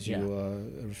chamber as you are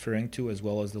referring to, as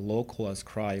well as the localized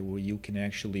cryo, where you can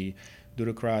actually do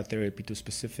the cryotherapy to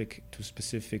specific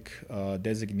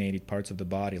designated parts of the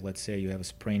body. Let's say you have a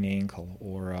sprained ankle,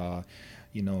 or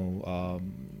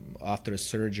after a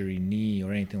surgery, knee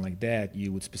or anything like that,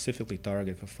 you would specifically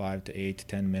target for 5 to 8 to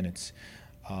 10 minutes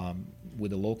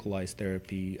with a localized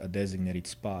therapy, a designated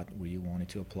spot where you wanted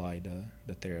to apply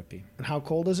the therapy. And how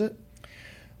cold is it?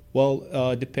 Well,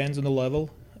 it depends on the level.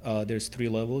 There's 3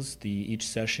 levels. Each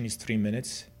session is 3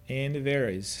 minutes, and it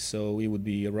varies. So it would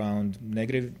be around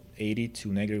 -80 to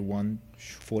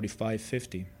 -145,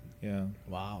 50. Yeah.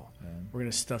 Wow. We're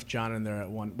gonna stuff John in there at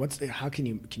one. How can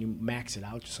you max it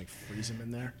out? Just like freeze him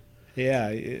in there?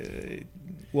 Yeah.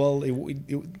 Well,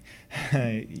 you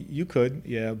could.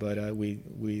 Yeah, but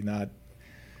we not.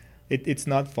 It's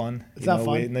not fun. It's not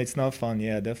fun. It's not fun.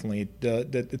 Yeah, definitely.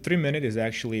 The 3 minute is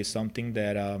actually something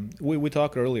that we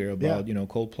talked earlier about.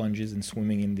 Cold plunges and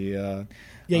swimming in the.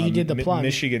 You did the plunge.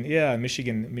 Michigan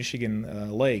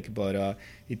lake, but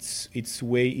it's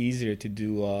way easier to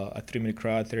do a 3 minute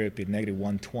cryotherapy at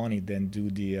 -120 than do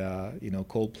the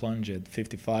cold plunge at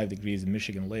 55 degrees in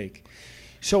Michigan Lake.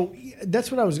 So that's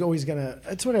what I always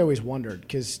wondered,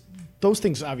 because those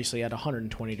things obviously at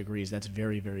 120 degrees, that's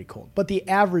very, very cold. But the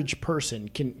average person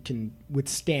can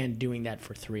withstand doing that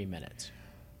for 3 minutes.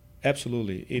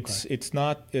 Absolutely. It's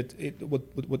not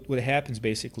what happens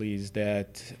basically is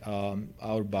that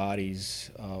our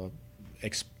bodies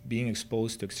being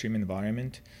exposed to extreme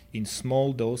environment in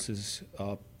small doses,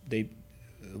 they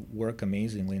work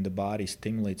amazingly, and the body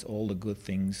stimulates all the good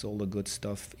things, all the good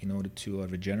stuff in order to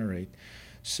regenerate.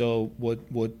 So what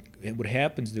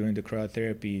happens during the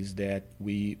cryotherapy is that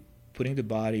we putting the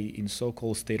body in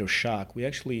so-called state of shock. We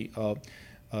actually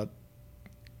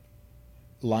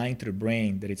lying to the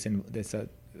brain that that's a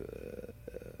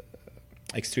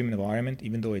extreme environment,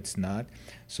 even though it's not.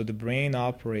 So the brain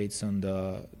operates on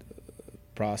the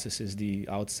processes the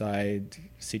outside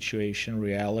situation,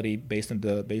 reality based on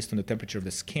the temperature of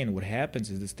the skin. What happens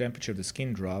is the temperature of the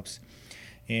skin drops,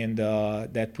 and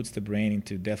that puts the brain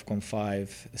into DEFCON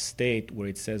 5 state, where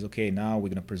it says, okay, now we're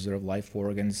going to preserve life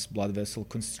organs, blood vessel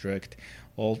constrict,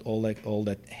 all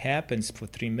that happens for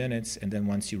 3 minutes, and then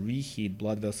once you reheat,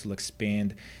 blood vessel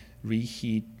expand,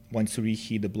 once you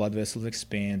reheat, the blood vessels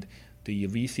expand, the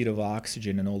refeed of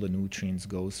oxygen and all the nutrients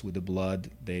goes with the blood.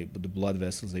 The blood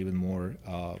vessels are even more,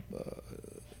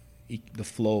 the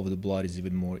flow of the blood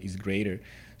is greater.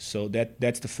 So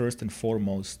that's the first and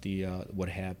foremost what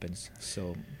happens.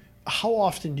 So, how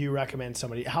often do you recommend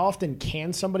somebody? How often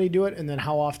can somebody do it, and then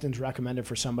how often is recommended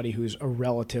for somebody who's a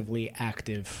relatively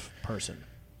active person?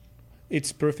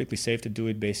 It's perfectly safe to do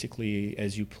it basically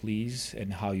as you please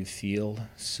and how you feel.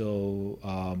 So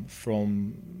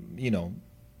from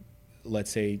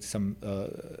let's say some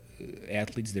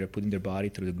athletes that are putting their body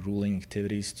through the grueling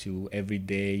activities to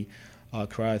everyday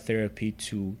cryotherapy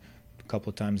to a couple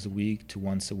of times a week to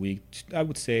once a week. I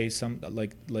would say some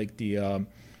like the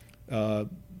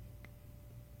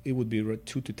it would be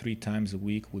 2 to 3 times a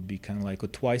week would be kind of like, or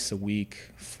twice a week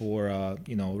for a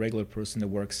regular person that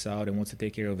works out and wants to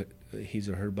take care of his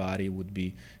or her body would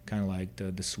be kind of like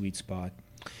the sweet spot.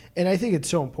 And I think it's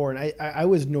so important. I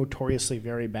was notoriously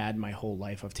very bad my whole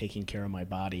life of taking care of my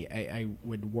body. I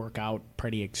would work out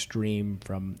pretty extreme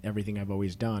from everything I've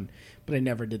always done, but I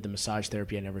never did the massage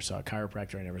therapy. I never saw a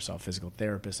chiropractor. I never saw a physical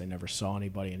therapist. I never saw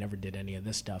anybody. I never did any of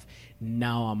this stuff.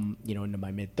 Now I'm, into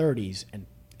my mid-30s and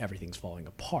everything's falling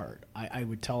apart. I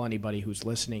would tell anybody who's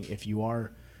listening, if you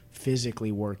are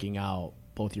physically working out,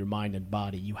 both your mind and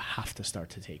body, you have to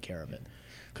start to take care of it.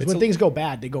 Because when things go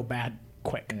bad, they go bad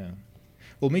quick. Yeah.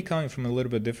 Well, me coming from a little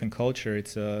bit different culture,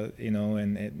 it's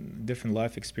and different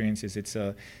life experiences. It's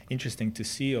interesting to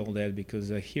see all that because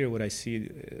here what I see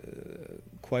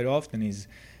quite often is,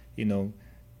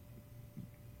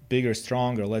 bigger,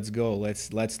 stronger. Let's go.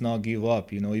 Let's not give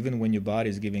up. Even when your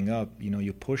body is giving up,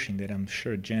 you're pushing that. I'm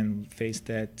sure Jen faced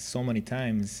that so many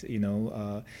times,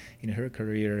 in her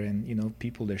career, and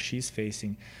people that she's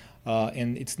facing.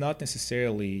 And it's not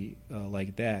necessarily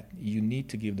like that. You need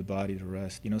to give the body the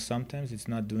rest. Sometimes it's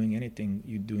not doing anything.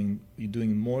 You're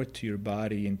doing more to your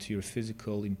body and to your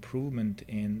physical improvement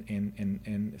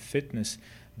and fitness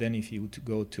than if you would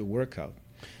go to a workout.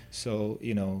 So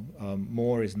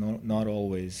more is not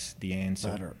always the answer.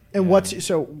 Better. And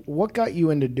what got you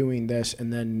into doing this?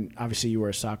 And then obviously you were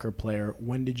a soccer player.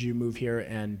 When did you move here?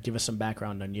 And give us some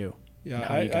background on you. Yeah,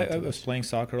 I was playing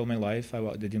soccer all my life.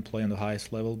 I didn't play on the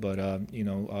highest level, but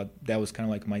that was kind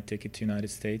of like my ticket to United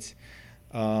States.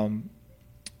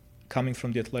 Coming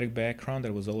from the athletic background,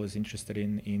 I was always interested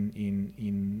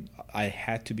in I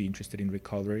had to be interested in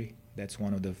recovery. That's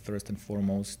one of the first and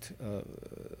foremost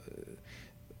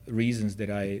reasons that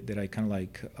I kind of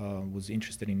like was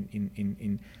interested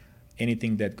in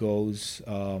anything that goes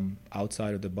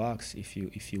outside of the box, if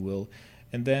you will.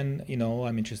 And then,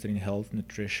 I'm interested in health,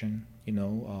 nutrition,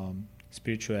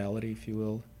 spirituality, if you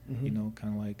will. Mm-hmm.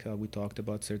 Kind of like we talked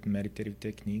about certain meditative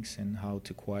techniques and how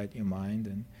to quiet your mind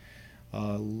and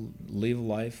live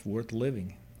life worth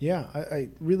living. Yeah, I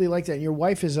really like that. And your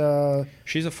wife is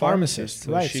she's a pharmacist,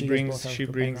 so right? She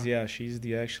brings. Yeah, she's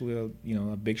the actual.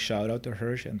 A big shout out to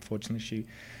her. Unfortunately,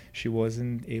 she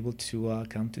wasn't able to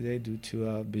come today due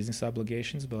to business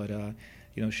obligations, but.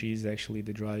 She's actually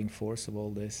the driving force of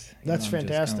all this. That's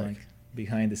fantastic. Just like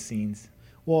behind the scenes.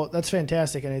 Well, that's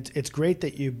fantastic, and it's great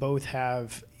that you both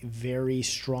have very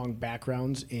strong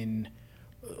backgrounds in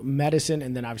medicine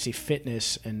and then obviously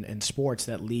fitness and sports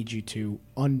that lead you to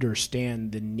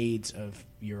understand the needs of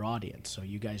your audience. So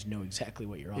you guys know exactly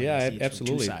what your audience needs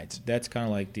absolutely. From two sides. That's kind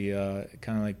of like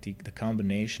the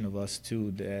combination of us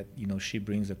two. That she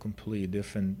brings a completely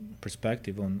different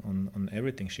perspective on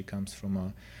everything. She comes from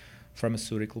a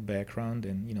pharmaceutical background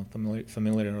and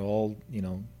familiar at all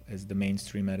as the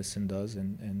mainstream medicine does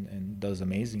and does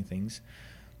amazing things,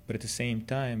 but at the same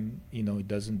time it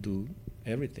doesn't do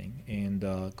everything, and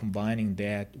combining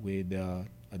that with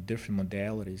different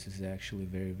modalities is actually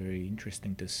very, very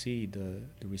interesting to see the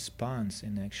response,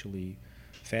 and actually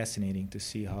fascinating to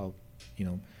see how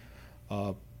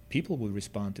people will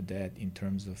respond to that in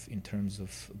terms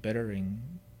of bettering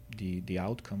the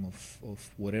outcome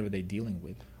of whatever they're dealing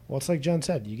with. Well, it's like John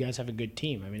said, you guys have a good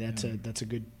team. I mean, that's a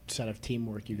good set of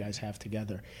teamwork you guys have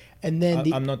together. And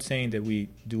then I'm not saying that we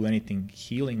do anything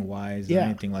healing wise or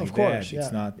anything like of course,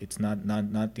 that. It's not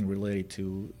nothing related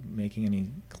to making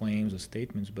any claims or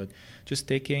statements, but just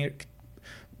taking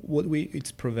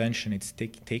it's prevention. It's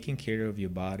taking care of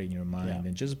your body and your mind,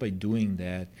 and just by doing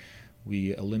that,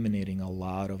 we eliminating a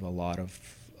lot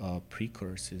of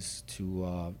precursors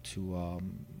to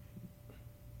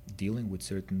dealing with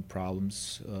certain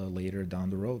problems later down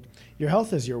the road. Your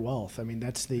health is your wealth. I mean,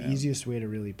 that's the easiest way to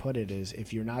really put it, is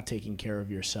if you're not taking care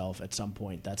of yourself at some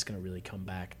point, that's going to really come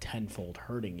back tenfold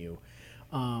hurting you.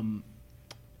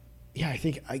 I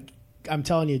think I'm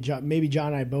telling you, John, maybe John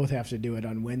and I both have to do it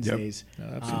on Wednesdays.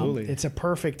 Yep. Absolutely. It's a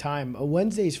perfect time.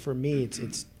 Wednesdays for me,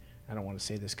 it's I don't want to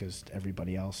say this because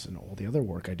everybody else and all the other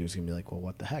work I do is going to be like, well,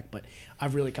 what the heck? But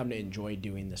I've really come to enjoy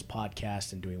doing this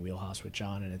podcast and doing Wheelhouse with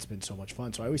John, and it's been so much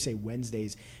fun. So I always say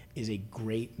Wednesdays is a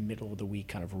great middle of the week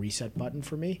kind of reset button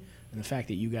for me. And the fact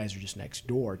that you guys are just next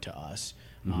door to us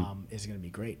is going to be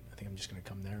great. I think I'm just going to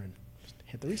come there and just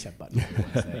hit the reset button on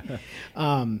Wednesday.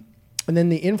 And then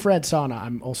the infrared sauna,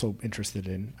 I'm also interested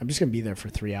in. I'm just going to be there for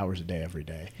 3 hours a day every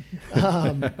day.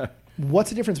 What's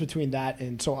the difference between that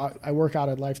and so I work out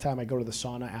at Lifetime. I go to the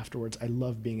sauna afterwards. I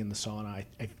love being in the sauna.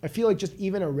 I feel like just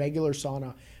even a regular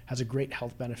sauna has a great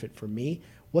health benefit for me.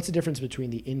 What's the difference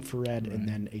between the infrared and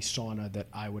then a sauna that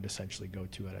I would essentially go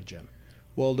to at a gym?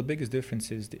 Well, the biggest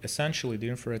difference is essentially the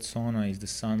infrared sauna is the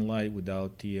sunlight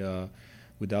without the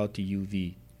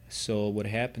UV. So what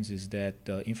happens is that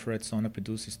the infrared sauna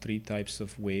produces three types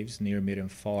of waves, near, mid,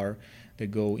 and far,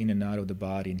 that go in and out of the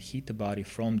body and heat the body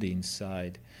from the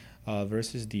inside.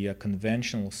 Versus the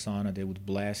conventional sauna that would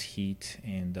blast heat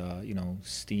and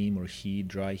steam or heat,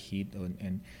 dry heat,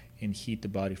 and heat the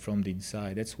body from the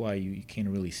inside. That's why you can't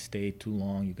really stay too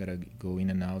long. You gotta go in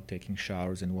and out, taking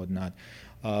showers and whatnot.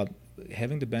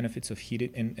 Having the benefits of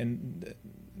heated and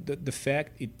the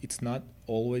fact it's not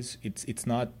always it's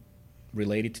not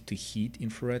related to heat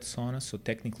infrared sauna. So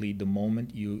technically, the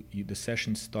moment the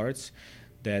session starts,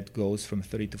 that goes from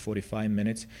 30 to 45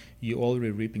 minutes, you're already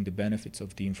reaping the benefits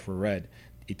of the infrared.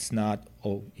 It's not,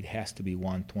 it has to be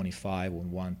 125 or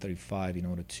 135 in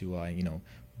order to,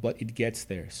 but it gets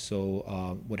there.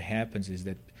 So what happens is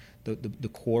that the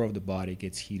core of the body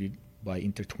gets heated by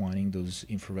intertwining those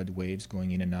infrared waves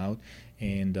going in and out,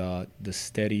 and the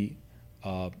steady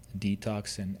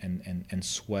detox and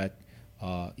sweat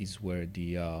is where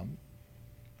the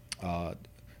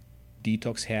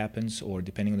detox happens, or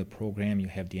depending on the program, you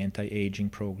have the anti-aging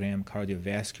program,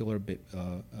 cardiovascular,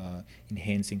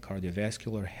 enhancing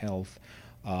cardiovascular health,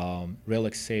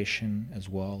 relaxation as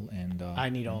well, and I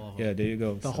need all of them. Yeah, there you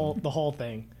go. The whole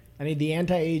thing. I need the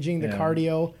anti-aging, the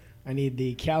cardio. I need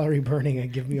the calorie burning,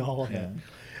 and give me all of it.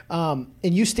 And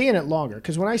you stay in it longer,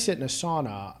 because when I sit in a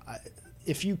sauna,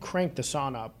 if you crank the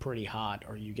sauna up pretty hot,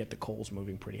 or you get the coals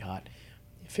moving pretty hot,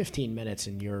 15 minutes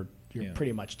and you're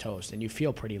pretty much toast, and you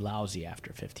feel pretty lousy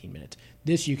after 15 minutes.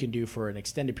 This you can do for an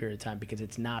extended period of time because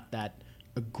it's not that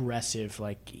aggressive,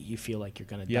 like you feel like you're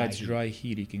going to die. Yeah, it's dry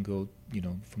heat. You can go,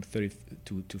 from 30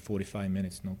 to 45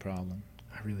 minutes, no problem.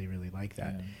 I really, really like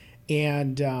that. Yeah.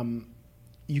 And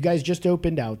you guys just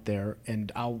opened out there,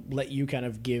 and I'll let you kind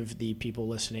of give the people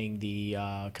listening the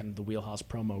kind of the Wheelhouse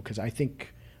promo, because I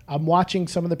think I'm watching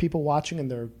some of the people watching, and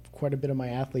they're quite a bit of my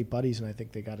athlete buddies, and I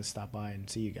think they got to stop by and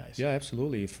see you guys. Yeah,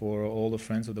 absolutely. For all the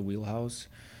friends of the Wheelhouse,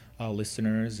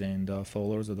 listeners and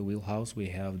followers of the Wheelhouse, we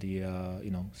have the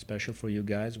special for you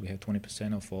guys. We have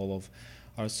 20% off all of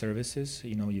our services.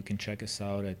 You can check us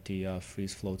out at the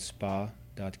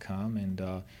freezefloatspa.com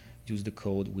and use the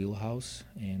code Wheelhouse,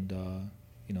 and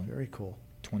very cool.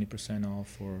 20% off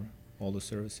for all the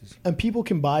services. And people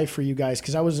can buy for you guys,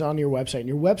 because I was on your website, and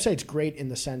your website's great in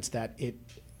the sense that it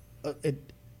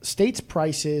states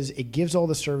prices, it gives all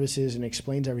the services, and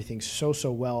explains everything so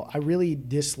well. I really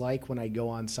dislike when I go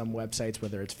on some websites,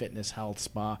 whether it's fitness, health,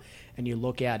 spa, and you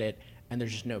look at it and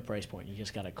there's just no price point. You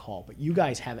just got to call. But you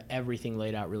guys have everything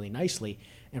laid out really nicely.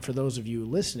 And for those of you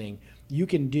listening, you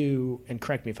can do, and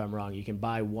correct me if I'm wrong, you can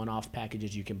buy one-off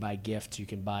packages, you can buy gifts, you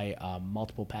can buy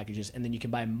multiple packages, and then you can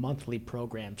buy monthly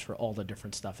programs for all the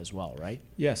different stuff as well, right?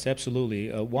 Yes, absolutely.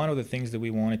 One of the things that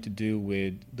we wanted to do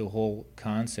with the whole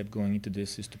concept going into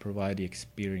this is to provide the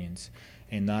experience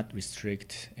and not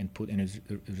restrict and put any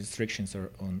restrictions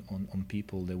on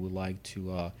people that would like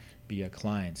to be our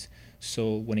clients.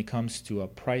 So when it comes to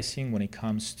pricing, when it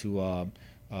comes to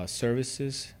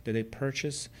services that they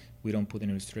purchase, we don't put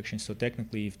any restrictions. So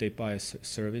technically, if they buy a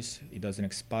service, it doesn't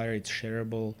expire, it's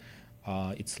shareable,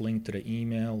 it's linked to the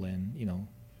email, and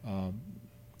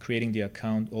creating the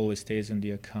account always stays in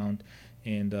the account,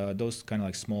 and those kind of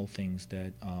like small things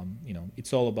that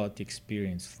it's all about the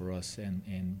experience for us,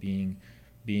 and being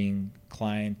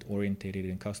client oriented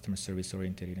and customer service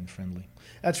oriented and friendly.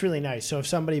 That's really nice. So if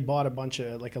somebody bought a bunch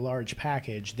of, like a large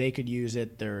package, they could use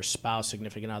it, their spouse,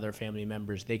 significant other, family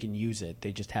members, they can use it.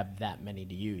 They just have that many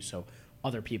to use. So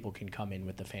other people can come in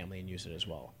with the family and use it as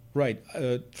well. Right.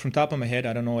 From top of my head,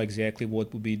 I don't know exactly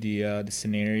what would be the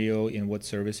scenario in what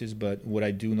services, but what I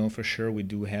do know for sure, we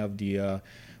do have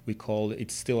we call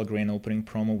it's still a grand opening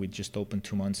promo. We just opened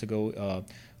 2 months ago.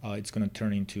 It's going to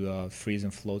turn into a freeze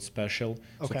and float special.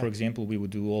 Okay. So, for example, we would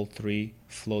do all three: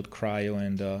 float, cryo,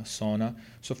 and sauna.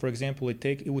 So, for example,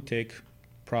 it would take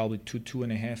probably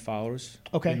 2.5 hours.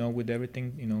 Okay. With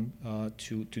everything,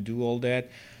 to do all that.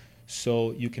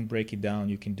 So you can break it down.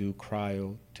 You can do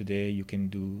cryo today. You can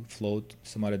do float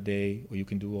some other day, or you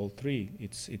can do all three.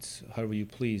 It's however you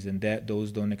please, and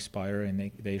those don't expire,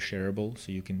 and they're shareable.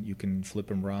 So you can flip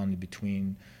them around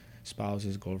between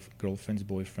spouses, girlfriends,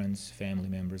 boyfriends, family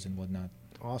members, and whatnot.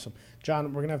 Awesome. John,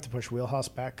 we're going to have to push Wheelhouse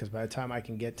back, because by the time I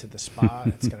can get to the spa,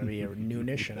 it's going to be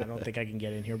noonish, and I don't think I can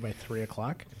get in here by 3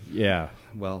 o'clock. Yeah,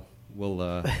 well, we'll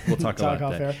talk about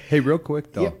that. Fair. Hey, real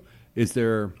quick, though,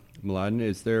 yeah. Mladen,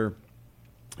 is there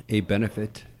a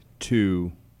benefit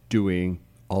to doing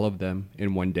all of them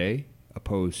in one day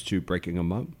opposed to breaking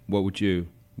them up? What would you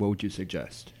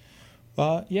suggest?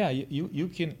 Yeah, you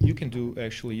can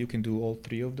do all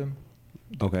three of them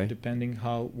Okay. Depending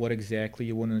what exactly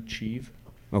you want to achieve.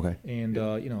 Okay. And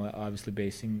obviously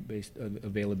based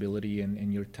availability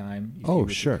and your time. If Oh, you were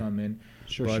sure. To come in,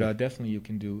 Sure, but sure. definitely you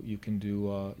can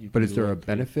do. But is there a it.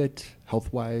 benefit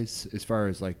health-wise as far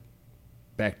as like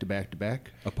back to back to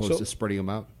back, opposed So- to spreading them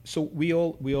out? So we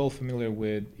all familiar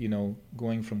with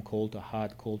going from cold to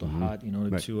hot, hot.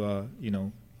 Right.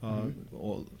 To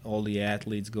all the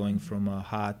athletes going from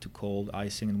hot to cold,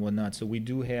 icing and whatnot. So we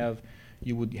do have.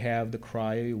 You would have the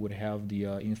cryo, you would have the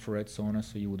infrared sauna,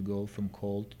 so you would go from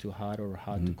cold to hot or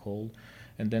hot to cold,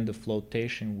 and then the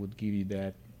flotation would give you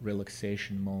that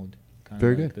relaxation mode, kind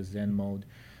Very of like good. the Zen mode.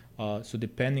 So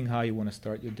depending how you want to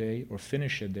start your day or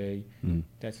finish your day,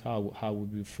 that's how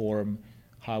would we form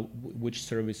which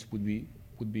service would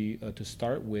be to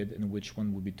start with and which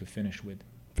one would be to finish with.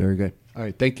 Very good. All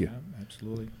right. Thank you. Yeah,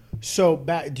 absolutely. So,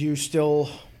 do you still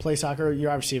play soccer?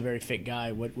 You're obviously a very fit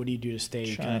guy. What do you do to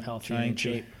stay kind of healthy and in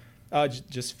shape?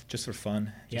 Just for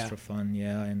fun,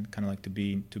 Yeah. and kind of like to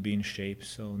be in shape.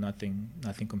 So nothing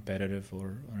competitive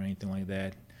or anything like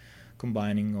that.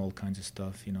 Combining all kinds of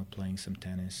stuff, playing some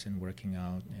tennis and working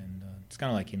out, and it's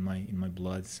kind of like in my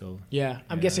blood. So Yeah,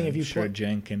 I'm guessing if you sure play,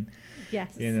 Jen can,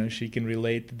 Yes. she can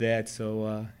relate to that.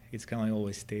 So it's kind of like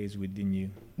always stays within you.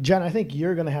 Jen, I think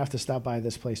you're going to have to stop by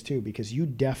this place too because you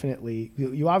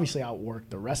obviously outwork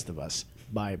the rest of us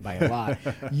by a lot.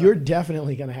 You're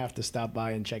definitely going to have to stop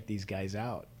by and check these guys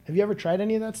out. Have you ever tried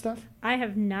any of that stuff? I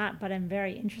have not, but I'm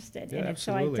very interested Yeah, in it.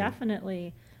 So I absolutely.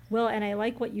 definitely will. And I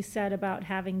like what you said about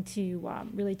having to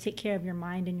really take care of your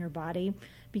mind and your body.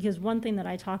 Because one thing that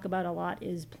I talk about a lot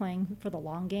is playing for the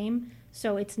long game.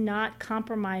 So it's not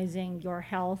compromising your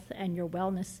health and your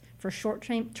wellness for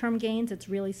short-term gains. It's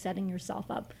really setting yourself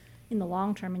up in the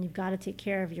long term, and you've got to take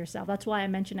care of yourself. That's why I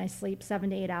mentioned I sleep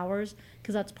 7 to 8 hours,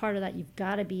 because that's part of that. You've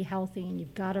got to be healthy and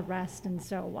you've got to rest. And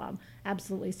so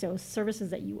absolutely. So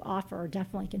services that you offer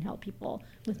definitely can help people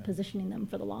with positioning them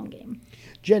for the long game.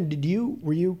 Jen,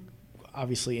 were you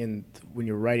obviously when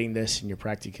you're writing this and you're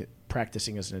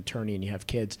practicing as an attorney and you have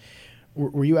kids,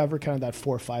 were you ever kind of that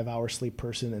 4 or 5 hour sleep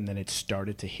person and then it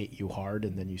started to hit you hard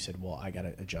and then you said, well, I got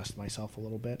to adjust myself a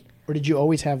little bit? Or did you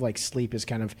always have like sleep as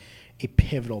kind of a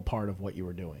pivotal part of what you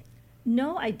were doing?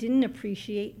 No, I didn't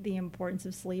appreciate the importance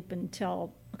of sleep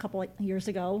until a couple of years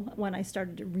ago when I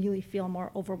started to really feel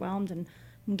more overwhelmed. And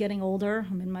I'm getting older.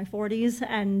 I'm in my 40s,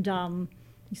 and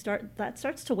that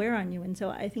starts to wear on you. And so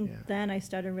I think then I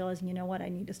started realizing, you know what, I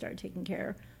need to start taking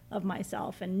care of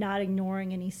myself and not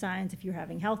ignoring any signs. If you're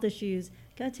having health issues,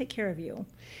 gotta take care of you.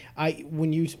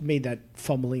 When you made that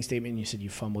fumbling statement and you said you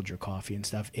fumbled your coffee and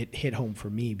stuff, it hit home for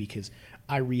me because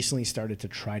I recently started to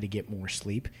try to get more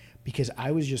sleep because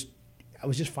I was just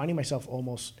finding myself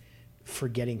almost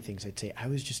forgetting things. I'd say I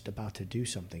was just about to do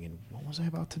something, and what was I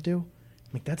about to do?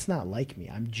 Like, that's not like me.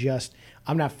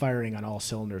 I'm not firing on all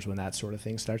cylinders when that sort of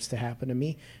thing starts to happen to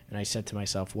me. And I said to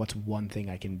myself, what's one thing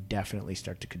I can definitely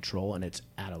start to control? And it's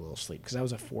add a little sleep. Because I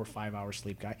was a 4 or 5 hour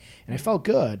sleep guy. And I felt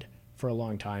good for a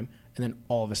long time. And then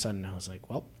all of a sudden I was like,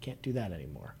 well, can't do that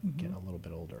anymore. Getting a little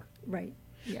bit older. Right.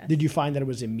 Yes. Did you find that it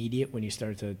was immediate when you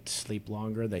started to sleep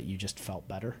longer that you just felt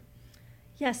better?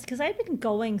 Yes, because I've been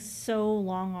going so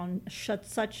long on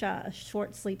such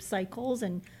short sleep cycles,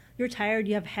 and you're tired,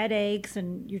 you have headaches,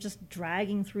 and you're just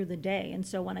dragging through the day. And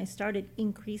so when I started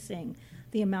increasing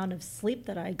the amount of sleep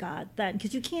that I got,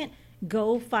 because you can't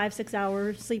go 5-6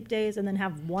 hour sleep days and then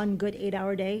have one good 8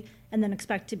 hour day and then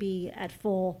expect to be at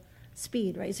full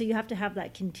speed, right? So you have to have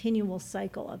that continual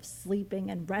cycle of sleeping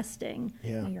and resting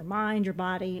in your mind, your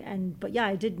body. But yeah,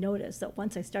 I did notice that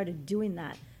once I started doing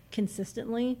that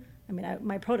consistently, I mean,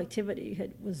 my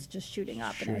productivity was just shooting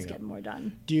up, and I was getting more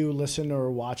done. Do you listen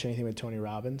or watch anything with Tony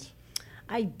Robbins?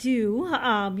 I do.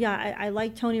 I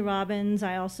like Tony Robbins.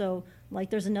 I also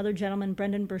there's another gentleman,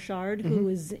 Brendan Burchard, who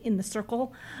is in the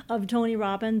circle of Tony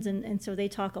Robbins. And so they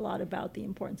talk a lot about the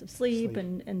importance of sleep.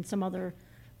 And some other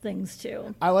things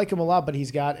too. I like him a lot, but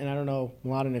he's got, and I don't know,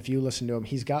 Mladen, if you listen to him,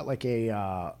 he's got like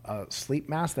a sleep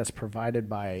mask that's provided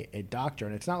by a doctor.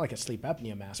 And it's not like a sleep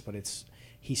apnea mask, but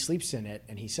he sleeps in it,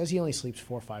 and he says he only sleeps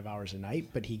 4 or 5 hours a night,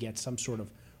 but he gets some sort of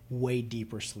way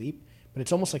deeper sleep. But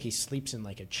it's almost like he sleeps in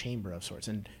like a chamber of sorts.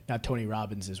 And now Tony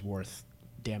Robbins is worth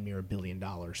damn near $1 billion,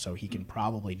 so he can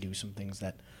probably do some things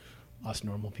that us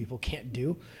normal people can't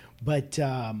do. But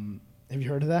have you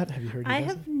heard of that? Have you heard? I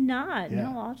have not. Yeah.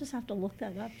 No, I'll just have to look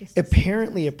that up.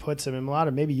 Apparently, it puts him in a lot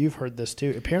of. Maybe you've heard this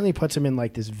too. Apparently, it puts him in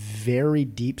like this very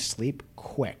deep sleep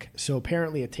quick. So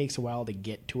apparently, it takes a while to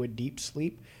get to a deep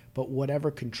sleep. But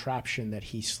whatever contraption that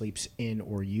he sleeps in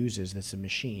or uses, that's a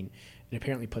machine, it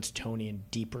apparently puts Tony in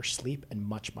deeper sleep and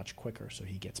much, much quicker, so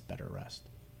he gets better rest.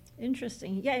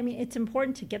 Interesting. Yeah, I mean, it's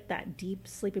important to get that deep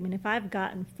sleep. I mean, if I've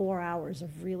gotten 4 hours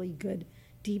of really good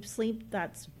deep sleep,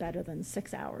 that's better than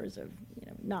 6 hours of,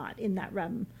 not in that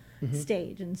REM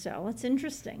stage. And so it's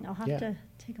interesting. I'll have Yeah. to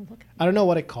take a look at I don't know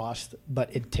what it costs,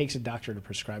 but it takes a doctor to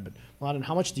prescribe it. Mladen,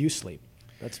 how much do you sleep?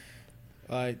 That's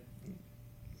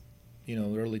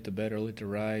Early to bed, early to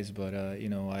rise, but I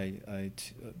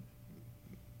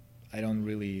don't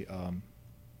really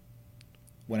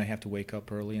when I have to wake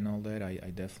up early and all that.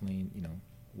 I definitely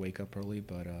wake up early,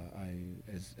 but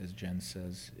as Jen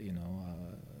says,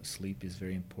 sleep is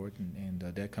very important, and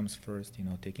that comes first.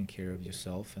 Taking care of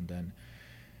yourself, and then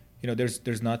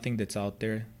there's nothing that's out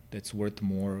there that's worth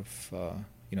more of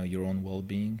your own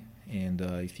well-being. And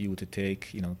if you were to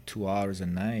take 2 hours a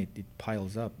night, it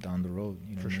piles up down the road.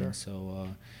 For sure. So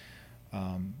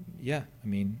yeah, I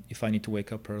mean, if I need to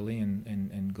wake up early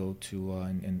and go to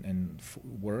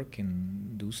work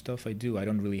and do stuff, I do. I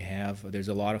don't really have. There's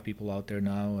a lot of people out there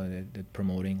now that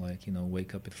promoting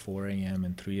wake up at 4 a.m.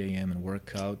 and 3 a.m. and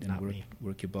work out and Not me.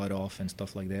 work your butt off and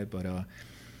stuff like that. But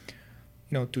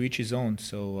to each his own.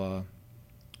 So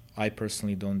I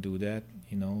personally don't do that.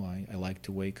 I like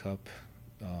to wake up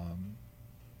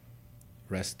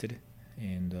rested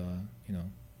and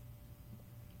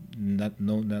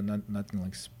nothing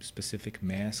like specific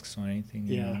masks or anything.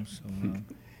 Yeah. So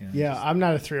Yeah, I'm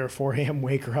not a 3 or 4 a.m.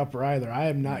 waker upper either. I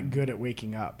am not good at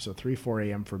waking up, so 3, 4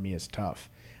 a.m. for me is tough.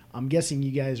 I'm guessing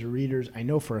you guys are readers. I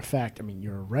know for a fact, I mean,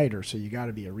 you're a writer, so you got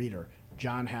to be a reader.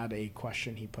 John had a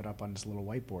question he put up on his little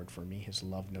whiteboard for me, his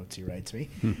love notes he writes me.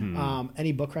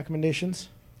 Any book recommendations?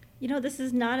 This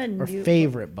is not a Or new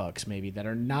favorite books, maybe, that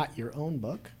are not your own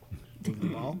book? Move the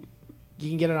ball. You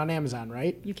can get it on Amazon,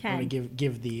 right? You can. I want to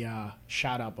give the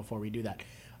shout out before we do that.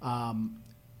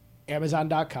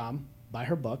 Amazon.com, buy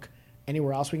her book.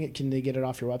 Anywhere else can they get it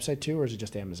off your website too, or is it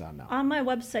just Amazon now? On my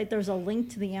website, there's a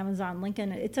link to the Amazon link,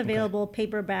 and it's available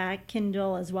paperback,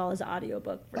 Kindle, as well as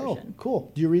audiobook version. Oh,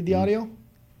 cool. Do you read the audio?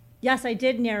 Yes, I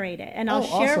did narrate it, and I'll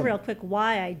share awesome. real quick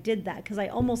why I did that, because I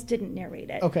almost didn't narrate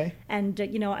it. Okay. And,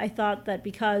 I thought that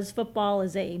because football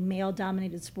is a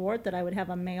male-dominated sport, that I would have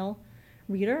a male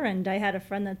reader, and I had a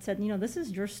friend that said, this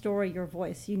is your story, your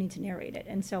voice, you need to narrate it.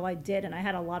 And so I did, and I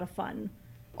had a lot of fun.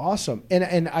 Awesome.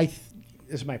 And this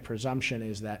is my presumption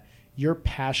is that your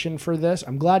passion for this,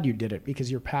 I'm glad you did it, because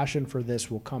your passion for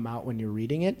this will come out when you're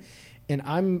reading it. And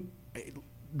I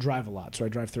drive a lot, so I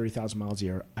drive 30,000 miles a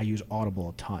year. I use Audible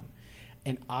a ton.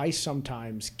 And I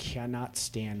sometimes cannot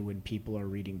stand when people are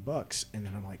reading books, and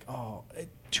then I'm like,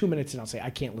 2 minutes, and I'll say, I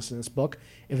can't listen to this book.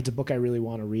 If it's a book I really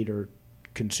want to read or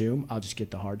consume, I'll just get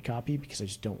the hard copy because I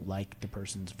just don't like the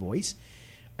person's voice.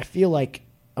 I feel like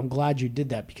I'm glad you did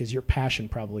that because your passion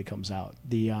probably comes out.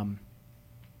 The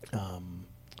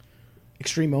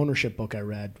Extreme Ownership book I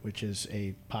read, which is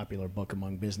a popular book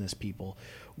among business people,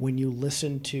 when you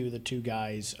listen to the two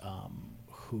guys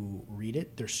who read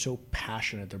it, they're so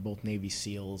passionate. They're both Navy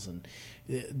SEALs, and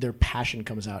their passion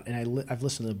comes out. And I've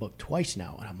listened to the book twice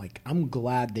now, and I'm like, I'm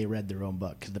glad they read their own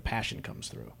book because the passion comes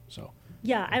through. So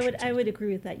Yeah, I would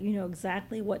agree with that. You know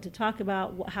exactly what to talk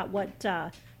about, what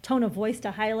tone of voice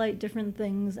to highlight, different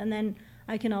things, and then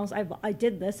I can also I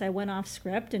did this. I went off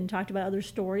script and talked about other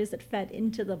stories that fed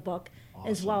into the book,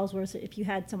 as well as whereas if you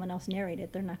had someone else narrate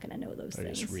it, they're not going to know those they're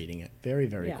things. just reading it. Very,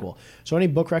 very Yeah. cool. So any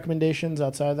book recommendations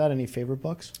outside of that? Any favorite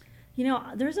books?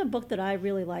 There's a book that I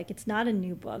really like. It's not a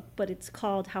new book, but it's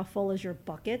called How Full Is Your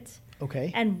Bucket?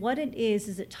 Okay. And what it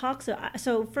is it talks,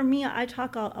 so for me, I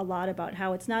talk a lot about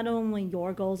how it's not only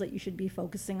your goals that you should be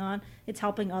focusing on, it's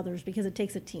helping others because it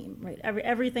takes a team, right?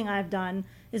 Everything I've done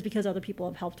is because other people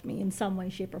have helped me in some way,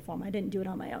 shape, or form. I didn't do it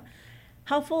on my own.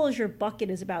 How full is your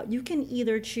bucket is about, you can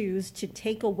either choose to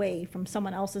take away from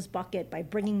someone else's bucket by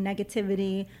bringing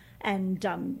negativity and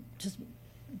just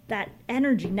that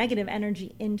energy, negative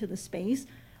energy into the space,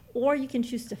 or you can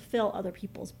choose to fill other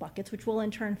people's buckets, which will in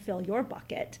turn fill your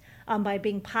bucket by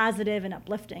being positive and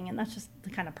uplifting. And that's just the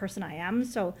kind of person I am.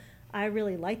 So I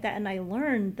really like that. And I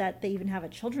learned that they even have a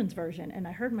children's version. And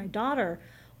I heard my daughter,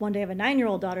 one day I have a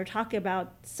 9-year-old daughter, talk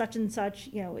about such and such,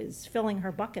 is filling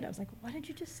her bucket. I was like, what did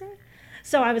you just say?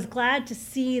 So I was glad to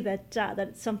see that that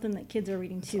it's something that kids are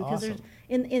reading too, because awesome.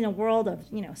 there's in a world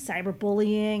of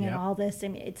cyberbullying and Yep. all this. I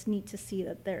mean, it's neat to see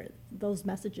that those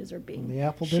messages are being The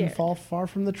apple shared. didn't fall far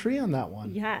from the tree on that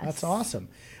one. Yes. That's awesome.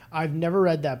 I've never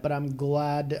read that, but I'm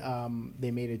glad they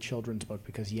made a children's book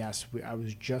because, yes, I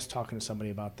was just talking to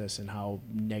somebody about this and how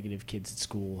negative kids at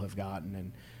school have gotten.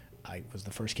 And I was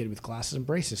the first kid with glasses and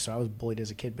braces, so I was bullied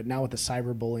as a kid. But now with the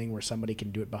cyberbullying where somebody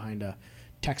can do it behind a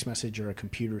text message or a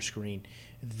computer screen,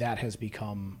 that has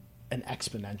become an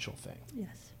exponential thing.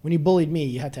 Yes. When you bullied me,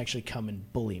 you had to actually come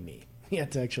and bully me. You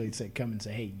had to actually come and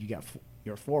say, "Hey, you got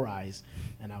your 4 eyes,"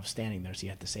 and I was standing there, so you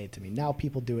had to say it to me. Now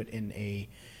people do it in a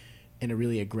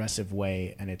really aggressive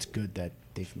way, and it's good that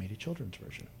they've made a children's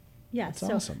version. Yeah, That's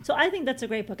so awesome. so I think that's a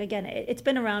great book. Again, it's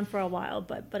been around for a while,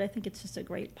 but I think it's just a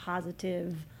great,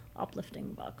 positive,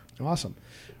 uplifting book. Awesome.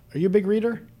 Are you a big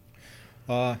reader?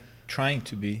 Trying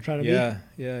to be. Trying to be?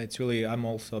 Yeah. It's really. I'm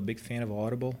also a big fan of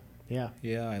Audible. Yeah.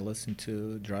 Yeah, I listen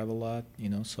to drive a lot,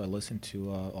 so I listen to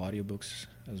audiobooks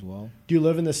as well. Do you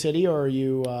live in the city, or are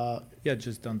you? Yeah,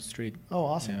 just down the street. Oh,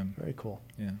 awesome! Yeah. Very cool.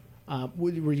 Yeah.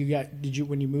 When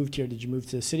you moved here? Did you move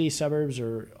to the city, suburbs,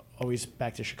 or always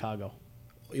back to Chicago?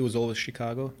 It was always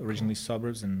Chicago, originally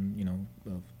suburbs, and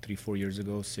 3-4 years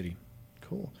ago, city.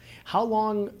 Cool. How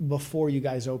long before you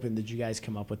guys opened did you guys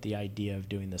come up with the idea of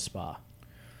doing the spa?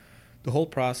 The whole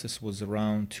process was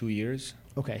around 2 years.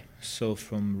 Okay. So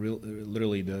from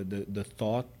literally the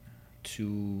thought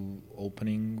to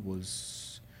opening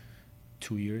was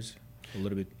 2 years, a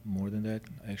little bit more than that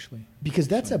actually. Because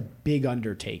that's a big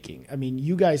undertaking. I mean,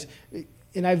 you guys,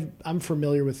 and I'm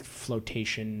familiar with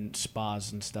flotation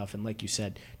spas and stuff, and like you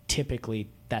said, typically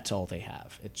that's all they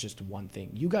have. It's just one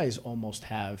thing. You guys almost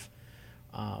have,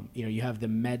 you have the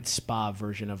med spa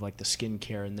version of like the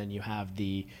skincare, and then you have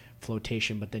the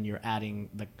flotation, but then you're adding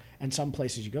and some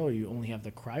places you go, you only have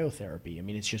the cryotherapy. I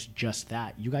mean, it's just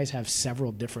that. You guys have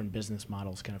several different business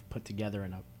models kind of put together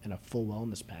in a full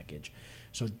wellness package.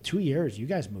 So 2 years, you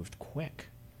guys moved quick.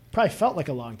 Probably felt like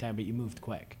a long time, but you moved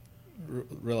quick.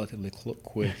 Relatively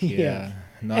quick, Yeah.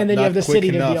 yeah. And then you have the quick city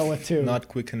to enough, deal with, too. Not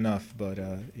quick enough, but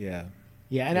yeah.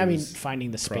 Yeah, and It I mean, was finding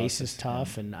the space is process,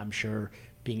 tough, and I'm sure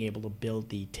being able to build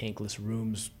the tankless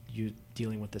rooms,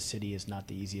 dealing with the city is not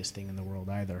the easiest thing in the world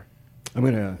either. I'm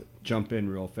going to jump in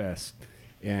real fast,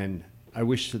 and I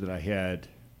wish that I had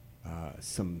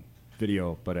some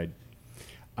video, but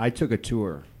I took a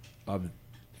tour of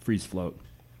Freeze Float,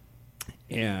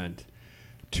 and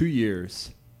 2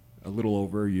 years, a little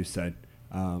over, you said,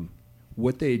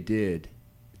 what they did,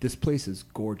 this place is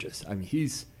gorgeous. I mean,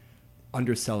 he's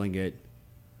underselling it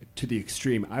to the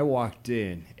extreme. I walked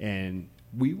in, and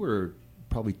we were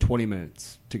probably 20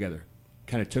 minutes together,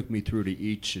 kind of took me through to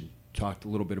each and talked a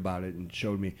little bit about it and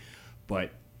showed me,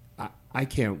 but I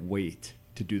can't wait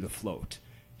to do the float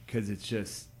because it's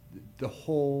just the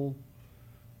whole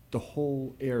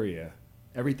area,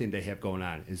 everything they have going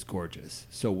on is gorgeous.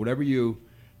 So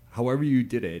however you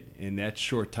did it in that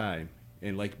short time,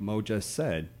 and like Mo just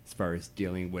said, as far as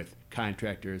dealing with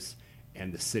contractors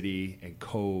and the city and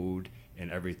code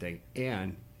and everything,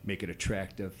 and make it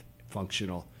attractive,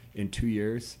 functional in 2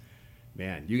 years,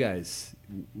 man, you guys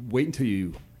wait until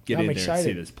you get I'm in there and see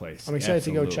excited. this place. I'm excited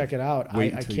to go Absolutely. check it out.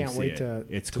 Wait I until you can't see wait it. to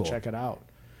It's to cool. check it out.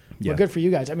 Yeah. Well, good for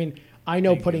you guys. I mean, I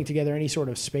know Thank putting you. together any sort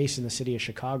of space in the city of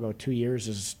Chicago, 2 years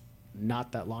is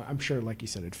not that long. I'm sure, like you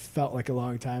said, it felt like a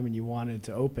long time and you wanted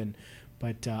to open,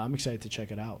 but I'm excited to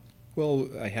check it out. Well,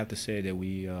 I have to say that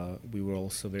we were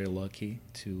also very lucky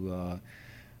to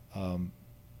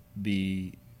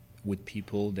be with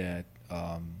people that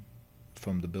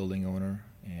from the building owner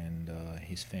and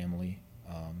his family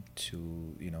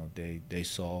they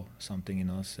saw something in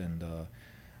us, and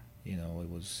it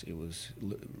was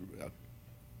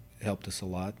helped us a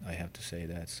lot. I have to say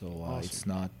that. So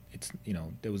Awesome.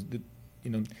 there was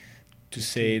to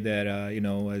say that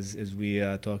as we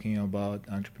are talking about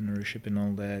entrepreneurship and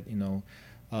all that,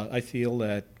 I feel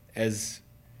that as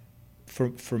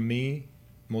for me,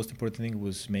 most important thing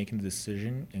was making the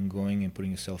decision and going and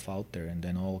putting yourself out there, and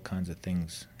then all kinds of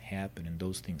things happen, and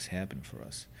those things happen for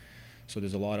us. So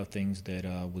there's a lot of things that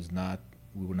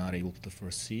we were not able to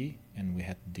foresee, and we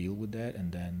had to deal with that,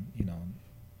 and then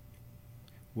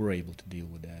we're able to deal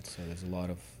with that. So there's a lot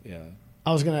of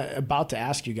I was about to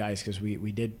ask you guys, because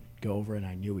we did go over, and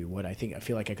I knew we would. I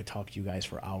feel like I could talk to you guys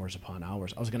for hours upon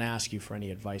hours. I was going to ask you for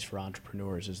any advice for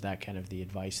entrepreneurs. Is that kind of the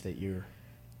advice that you're?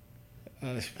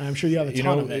 I'm sure you have a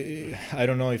ton of it. I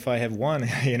don't know if I have one.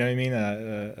 You know what I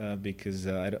mean? Because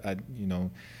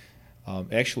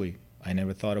actually, I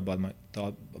never thought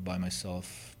about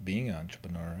myself being an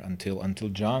entrepreneur until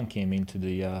John came into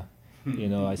the.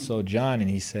 I saw John and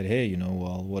he said, "Hey,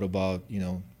 well, what about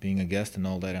being a guest and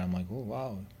all that?" And I'm like, "Oh,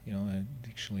 wow,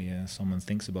 actually, someone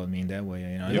thinks about me in that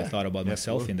way." I never thought about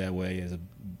myself in that way as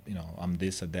I'm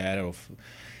this or that, or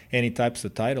any types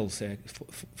of titles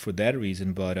for that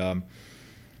reason. But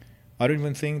I don't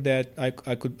even think that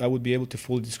I would be able to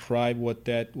fully describe what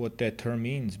that term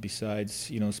means.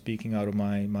 Besides, speaking out of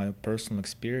my personal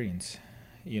experience.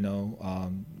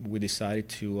 We decided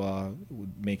to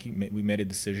we made a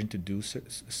decision to do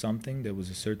something. There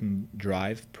was a certain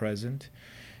drive present,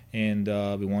 and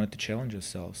we wanted to challenge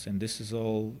ourselves. And this is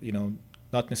all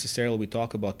not necessarily we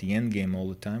talk about the end game all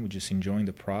the time. We're just enjoying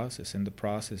the process, and the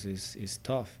process is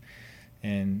tough,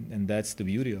 and that's the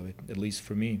beauty of it, at least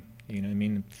for me. You know what I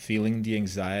mean? Feeling the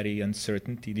anxiety,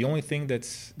 uncertainty. The only thing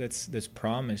that's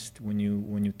promised when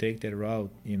you take that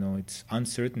route, you know, it's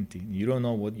uncertainty. You don't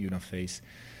know what you're gonna face,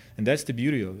 and that's the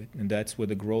beauty of it, and that's where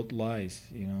the growth lies.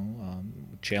 You know,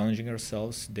 challenging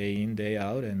ourselves day in, day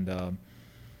out, and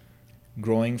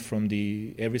growing from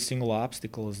every single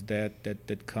obstacles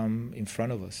that come in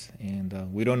front of us. And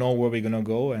we don't know where we're gonna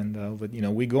go, but you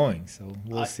know, we're going. So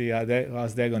we'll see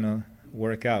how's that gonna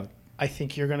work out. I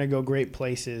think you're going to go great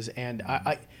places. And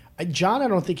John, I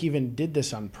don't think even did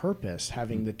this on purpose,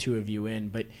 having the two of you in,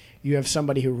 but you have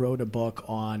somebody who wrote a book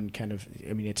on kind of,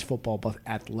 I mean, it's football, but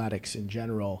athletics in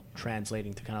general,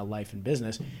 translating to kind of life and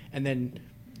business. And then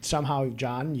somehow,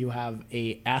 John, you have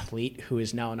a athlete who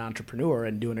is now an entrepreneur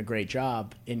and doing a great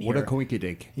job in What here. a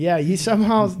coinkydink. Yeah,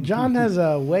 John has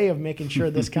a way of making sure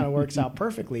this kind of works out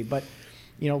perfectly. But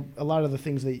you know, a lot of the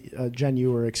things that, Jen,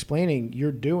 you were explaining,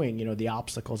 you're doing, you know, the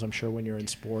obstacles, I'm sure, when you're in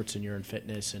sports and you're in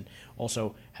fitness, and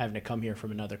also having to come here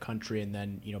from another country and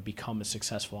then, you know, become a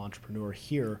successful entrepreneur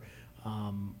here,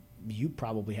 you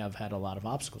probably have had a lot of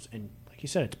obstacles. And like you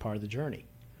said, it's part of the journey.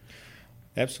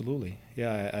 Absolutely,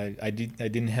 yeah. I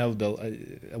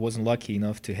wasn't lucky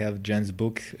enough to have Jen's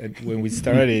book when we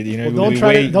started. You know, Well, don't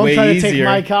try to take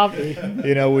my copy.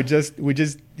 You know, we just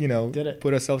you know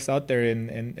Put ourselves out there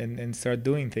and start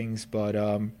doing things. But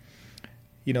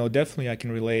you know, definitely I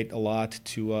can relate a lot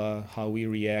to how we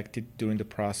reacted during the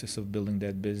process of building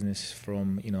that business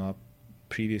from, you know, our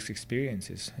previous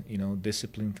experiences. You know,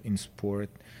 discipline in sport,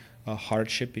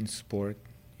 hardship in sport.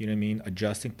 You know what I mean?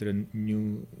 Adjusting to the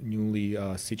newly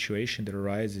situation that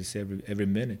arises every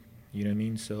minute. You know what I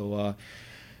mean? So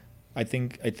I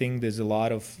think there's a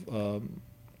lot of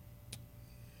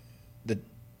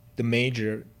the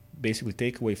major basically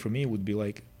takeaway for me would be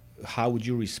like, how would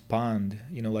you respond?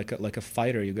 You know, like a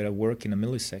fighter, you got to work in a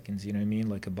milliseconds. You know what I mean?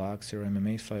 Like a boxer,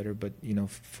 MMA fighter. But you know,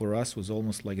 for us, was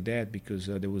almost like that because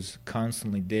there was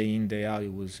constantly day in, day out.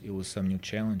 It was some new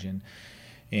challenge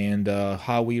and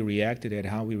how we reacted to that,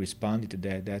 how we responded to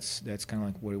that, that's kind of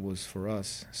like what it was for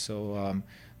us. So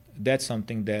that's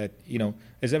something that, you know,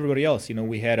 as everybody else, you know,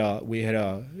 we had a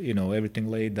you know,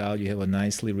 everything laid out. You have a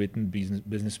nicely written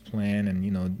business plan, and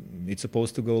you know, it's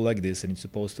supposed to go like this and it's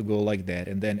supposed to go like that,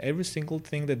 and then every single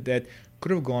thing that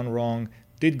could have gone wrong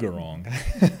did go wrong.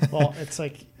 Well, it's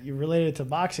like you related it to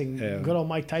boxing. Yeah. Good old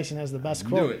Mike Tyson has the best Knew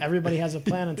quote. it. Everybody has a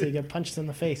plan until you get punched in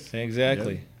the face.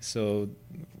 Exactly. Yep. So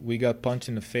we got punched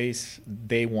in the face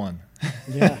day one.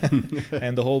 Yeah.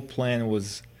 And the whole plan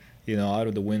was, you know, out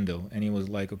of the window. And he was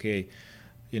like, okay,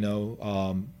 you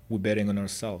know, we're betting on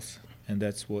ourselves. And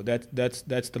that's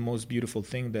the most beautiful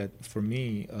thing that for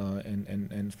me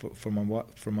and for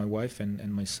my wife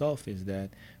and myself is that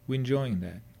we're enjoying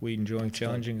that. We're enjoying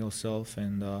challenging ourselves,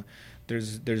 and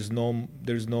there's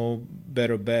no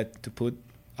better bet to put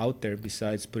out there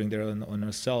besides putting that on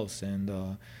ourselves.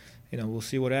 And you know, we'll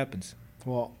see what happens.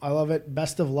 Well, I love it.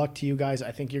 Best of luck to you guys.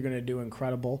 I think you're going to do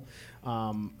incredible.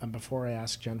 And before I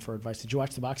ask Jen for advice, did you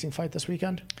watch the boxing fight this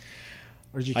weekend?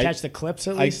 Or did you catch the clips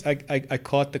at least? I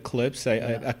caught the clips.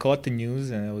 I caught the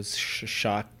news, and I was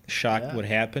shocked Yeah. what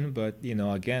happened. But you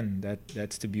know, again,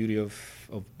 that's the beauty of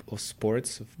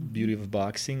sports, of beauty of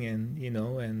boxing, and you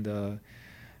know,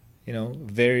 you know,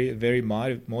 very very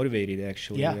motivated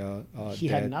actually. Yeah. He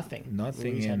had nothing,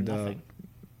 Ruiz had and nothing.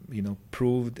 you know,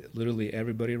 proved literally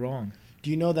everybody wrong. Do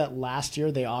you know that last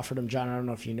year they offered him, John, I don't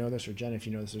know if you know this, or Jen, if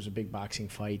you know this, there's a big boxing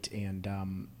fight,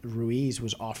 and Ruiz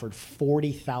was offered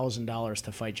 $40,000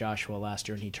 to fight Joshua last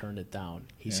year, and he turned it down.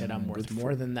 He said, I'm worth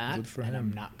more than that, and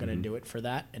I'm not going to do it for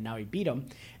that. And now he beat him.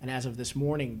 And as of this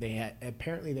morning, they had a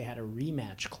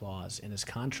rematch clause in his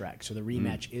contract. So the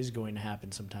rematch is going to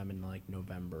happen sometime in like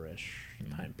November-ish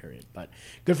time period. But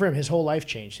good for him. His whole life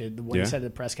changed. When he said at the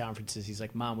press conferences, he's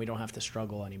like, Mom, we don't have to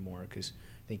struggle anymore, because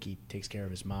I think he takes care of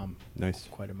his mom Nice.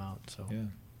 quite a amount. So Yeah, that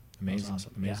was amazing,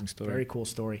 awesome. amazing Yeah, story. Very cool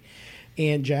story.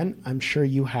 And Jen, I'm sure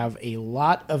you have a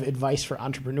lot of advice for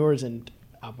entrepreneurs, and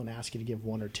I'm going to ask you to give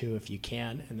one or two if you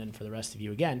can, and then for the rest of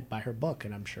you, again, buy her book,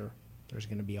 and I'm sure there's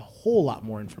going to be a whole lot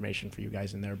more information for you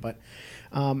guys in there. But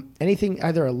anything,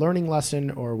 either a learning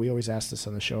lesson, or we always ask this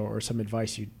on the show, or some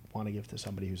advice you'd want to give to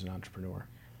somebody who's an entrepreneur.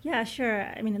 Yeah, sure.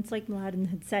 I mean, it's like Mladen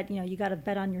had said, you know, you got to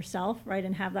bet on yourself, right,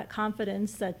 and have that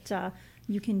confidence that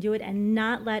you can do it and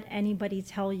not let anybody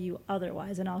tell you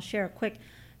otherwise. And I'll share a quick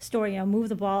story. Move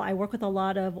the Ball. I work with a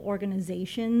lot of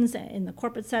organizations in the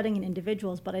corporate setting and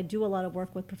individuals, but I do a lot of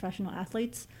work with professional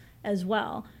athletes as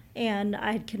well. And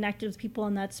I had connected with people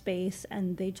in that space,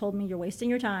 and they told me, you're wasting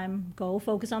your time. Go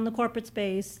focus on the corporate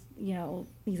space. You know,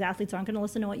 these athletes aren't going to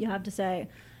listen to what you have to say.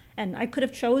 And I could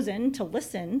have chosen to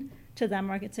listen to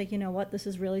them, or I could say, you know what, this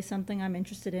is really something I'm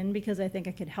interested in because I think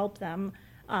I could help them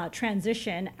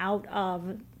transition out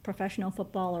of professional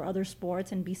football or other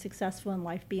sports and be successful in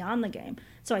life beyond the game.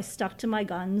 So I stuck to my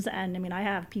guns, and I mean, I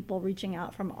have people reaching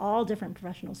out from all different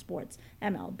professional sports,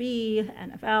 MLB,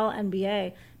 NFL,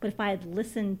 NBA, but if I had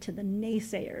listened to the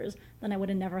naysayers, then I would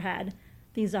have never had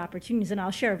these opportunities. And I'll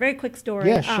share a very quick story.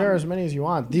 Yeah, share as many as you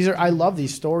want. I love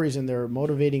these stories, and they're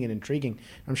motivating and intriguing.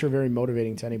 I'm sure very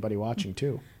motivating to anybody watching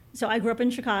too. So I grew up in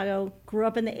Chicago, grew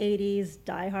up in the 80s,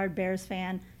 diehard Bears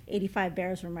fan. 85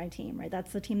 Bears were my team, right?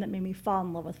 That's the team that made me fall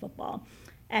in love with football.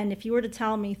 And if you were to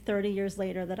tell me 30 years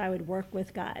later that I would work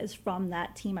with guys from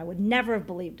that team, I would never have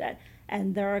believed it.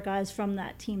 And there are guys from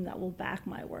that team that will back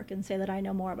my work and say that I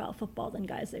know more about football than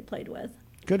guys they played with.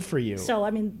 Good for you. So,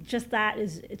 I mean,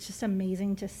 it's just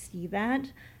amazing to see that.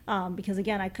 Because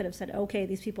again, I could have said, okay,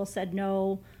 these people said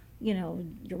no, you know,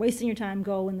 you're wasting your time,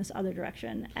 go in this other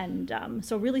direction. And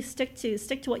so really stick to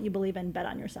what you believe in, bet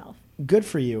on yourself. Good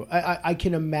for you. I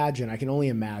can only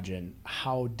imagine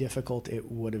how difficult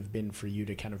it would have been for you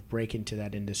to kind of break into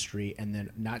that industry, and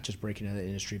then not just break into that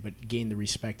industry, but gain the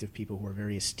respect of people who are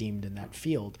very esteemed in that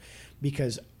field.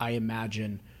 Because I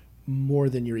imagine more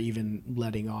than you're even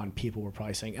letting on, people were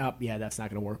probably saying, oh, yeah, that's not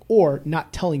going to work. Or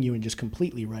not telling you and just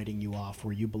completely writing you off,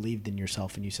 where you believed in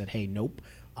yourself and you said, hey, nope,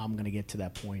 I'm going to get to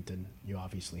that point, and you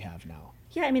obviously have now.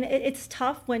 Yeah, I mean, it's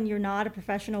tough when you're not a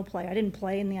professional player. I didn't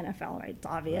play in the NFL, right? It's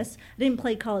obvious. I didn't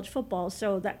play college football,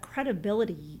 so that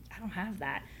credibility, I don't have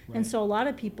that. Right. And so a lot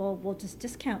of people will just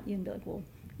discount you and be like, well,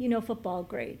 you know football,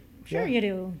 great. Sure you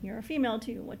do. You're a female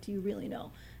too. What do you really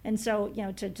know? And so, you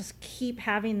know, to just keep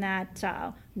having that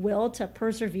will to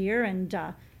persevere and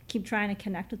keep trying to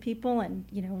connect with people and,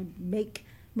 you know, make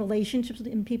relationships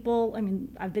with people. I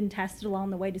mean, I've been tested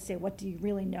along the way to say, what do you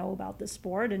really know about this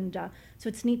sport? And so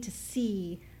it's neat to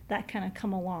see that kind of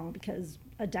come along, because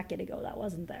a decade ago that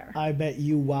wasn't there. I bet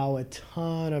you wow a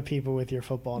ton of people with your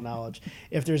football knowledge.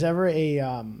 If there's ever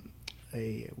a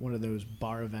one of those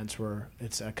bar events where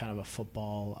it's a kind of a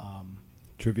football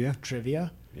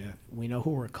trivia, yeah, we know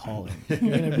who we're calling.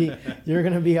 You're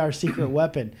gonna be our secret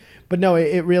weapon. But no,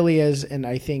 it really is, and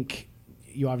I think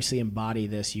you obviously embody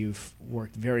this. You've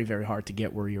worked very, very hard to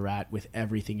get where you're at with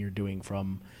everything you're doing,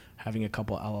 from having a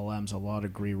couple LLMs, a law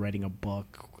degree, writing a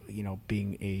book, you know,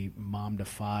 being a mom to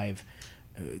 5.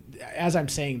 As I'm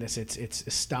saying this, it's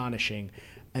astonishing.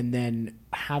 And then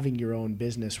having your own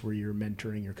business where you're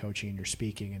mentoring, you're coaching, and you're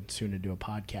speaking, and soon to do a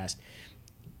podcast.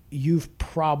 You've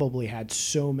probably had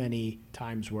so many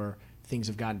times where things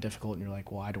have gotten difficult and you're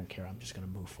like, well, I don't care. I'm just going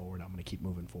to move forward. I'm going to keep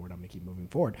moving forward. I'm going to keep moving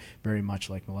forward. Very much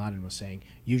like Mladen was saying,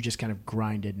 you've just kind of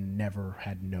grinded and never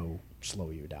had no slow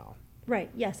you down. Right.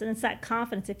 Yes. And it's that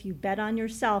confidence. If you bet on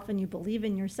yourself and you believe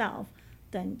in yourself,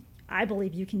 then I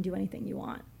believe you can do anything you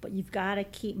want, but you've got to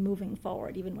keep moving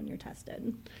forward even when you're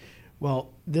tested.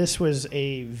 Well, this was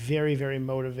a very, very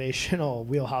motivational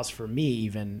wheelhouse for me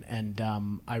even. And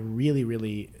I really,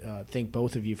 really thank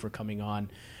both of you for coming on.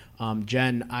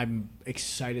 Jen, I'm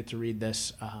excited to read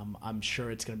this. I'm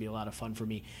sure it's going to be a lot of fun for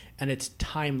me. And it's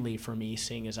timely for me,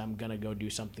 seeing as I'm going to go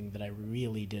do something that I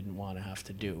really didn't want to have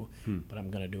to do. But I'm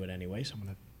going to do it anyway. So I'm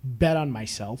going to bet on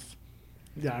myself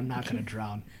that I'm not going to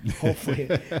drown, hopefully.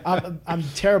 I'm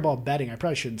terrible at betting. I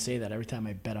probably shouldn't say that. Every time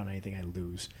I bet on anything, I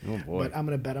lose. Oh, boy. But I'm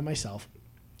going to bet on myself.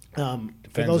 Depends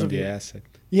for those on of the you, asset.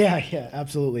 Yeah,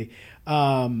 absolutely.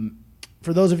 For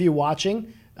those of you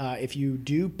watching, if you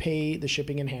do pay the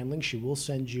shipping and handling, she will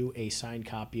send you a signed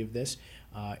copy of this.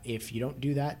 If you don't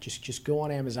do that, just go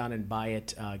on Amazon and buy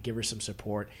it. Give her some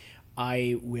support.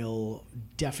 I will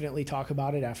definitely talk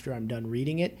about it after I'm done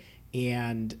reading it.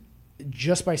 And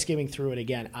just by skimming through it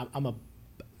again, I'm a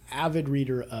avid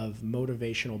reader of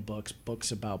motivational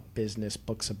books about business,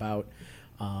 books about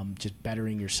just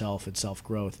bettering yourself and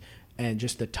self-growth. And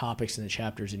just the topics and the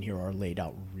chapters in here are laid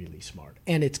out really smart.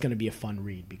 And it's going to be a fun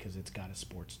read because it's got a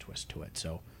sports twist to it.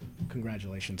 So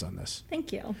congratulations on this.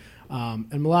 Thank you. And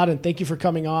Mladen, thank you for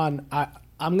coming on.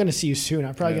 I'm going to see you soon.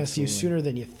 I'm probably going to see you sooner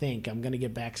than you think. I'm going to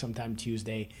get back sometime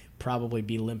Tuesday, probably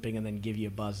be limping, and then give you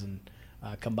a buzz and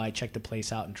come by, check the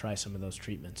place out, and try some of those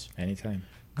treatments. Anytime.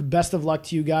 Best of luck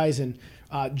to you guys. And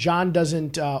John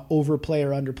doesn't overplay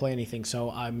or underplay anything,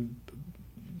 so I'm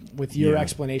with your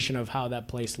explanation of how that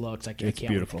place looks, I can't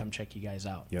wait to come check you guys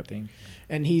out. Yep.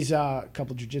 And he's a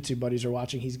couple jiu-jitsu buddies are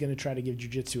watching. He's going to try to give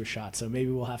jiu-jitsu a shot, so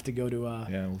maybe we'll have to go to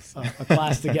a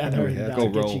class together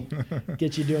and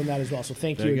get you doing that as well. So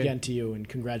thank you again to you, and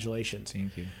congratulations.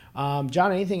 Thank you.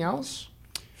 John, anything else?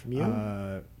 from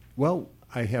you? Well,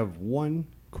 I have one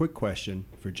quick question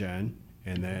for Jen,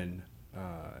 and then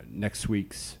next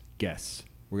week's guests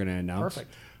we're going to announce.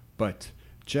 Perfect. But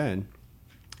Jen,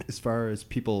 as far as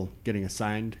people getting a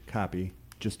signed copy,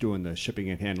 just doing the shipping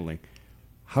and handling,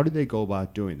 how do they go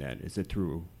about doing that? Is it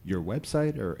through your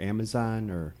website or Amazon,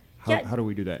 or how do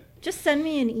we do that? Just send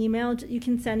me an email. You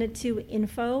can send it to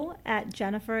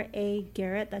info@Jennifer A.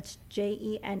 Garrett. That's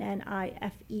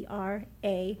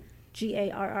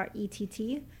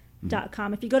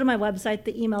JENNIFERAGARRETT.com. If you go to my website,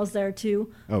 the email's there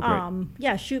too. Oh,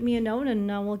 great. Shoot me a note and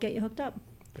we'll get you hooked up.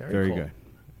 Very cool. good.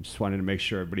 I just wanted to make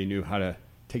sure everybody knew how to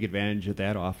take advantage of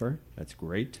that offer. That's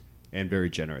great and very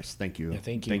generous. Thank you. Yeah,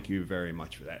 thank you. Thank you very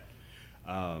much for that.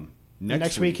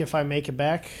 Next week, if I make it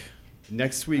back.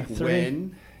 Next week, Three.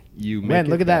 when you make Man,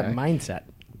 look it at that back, mindset.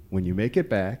 when you make it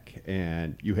back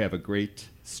and you have a great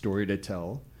story to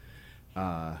tell,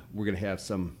 we're going to have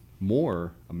some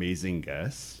more amazing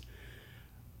guests.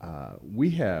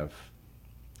 We have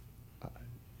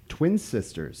twin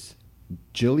sisters,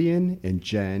 Jillian and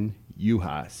Jen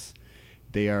Uhas.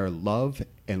 They are love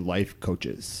and life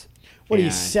coaches. What are you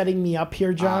And, setting me up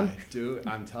here, John? Dude,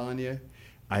 I'm telling you,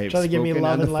 I have Trying to give me spoken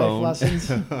love on the and life phone. lessons?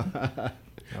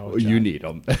 Oh, You John. need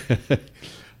them.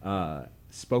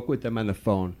 Spoke with them on the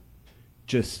phone.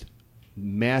 Just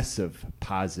massive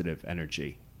positive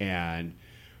energy and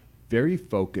very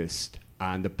focused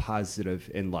on the positive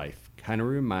in life. Kind of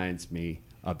reminds me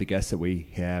of the guests that we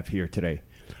have here today.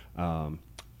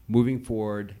 Moving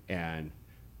forward and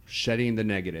shedding the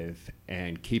negative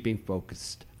and keeping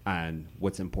focused on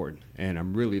what's important. And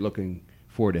I'm really looking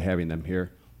forward to having them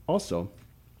here. Also,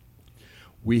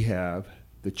 we have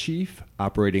the Chief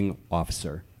Operating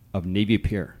Officer of Navy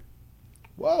Pier.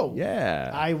 Whoa.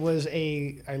 Yeah. I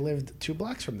lived 2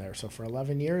 blocks from there, so for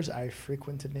 11 years, I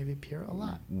frequented Navy Pier a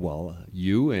lot. Well,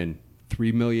 you and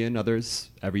 3 million others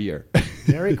every year.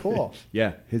 Very cool.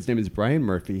 Yeah, his name is Brian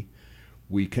Murphy.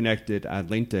 We connected on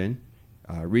LinkedIn,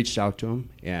 reached out to him,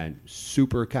 and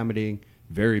super accommodating,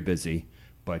 very busy,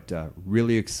 but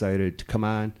really excited to come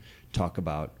on, talk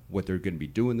about what they're going to be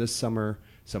doing this summer,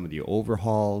 some of the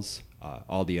overhauls,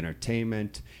 all the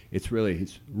entertainment. He's a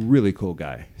really cool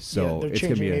guy. So yeah, they're it's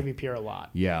going to changing be Navy Pier a lot.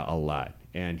 Yeah, a lot.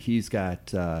 And he's got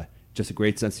just a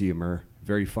great sense of humor,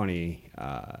 very funny,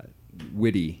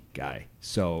 witty guy.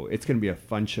 So it's going to be a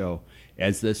fun show,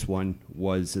 as this one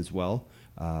was as well.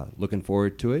 Looking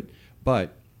forward to it.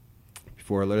 But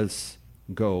before I let us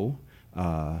go,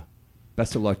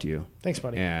 best of luck to you. Thanks,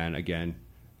 buddy. And again,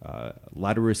 a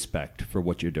lot of respect for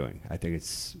what you're doing. I think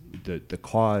it's the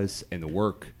cause and the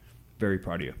work. Very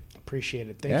proud of you. Appreciate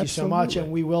it. Thank you so much. Absolutely.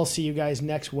 And we will see you guys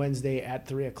next Wednesday at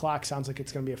 3 o'clock. Sounds like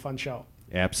it's going to be a fun show.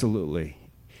 Absolutely.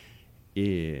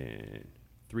 In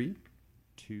 3,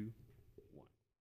 2,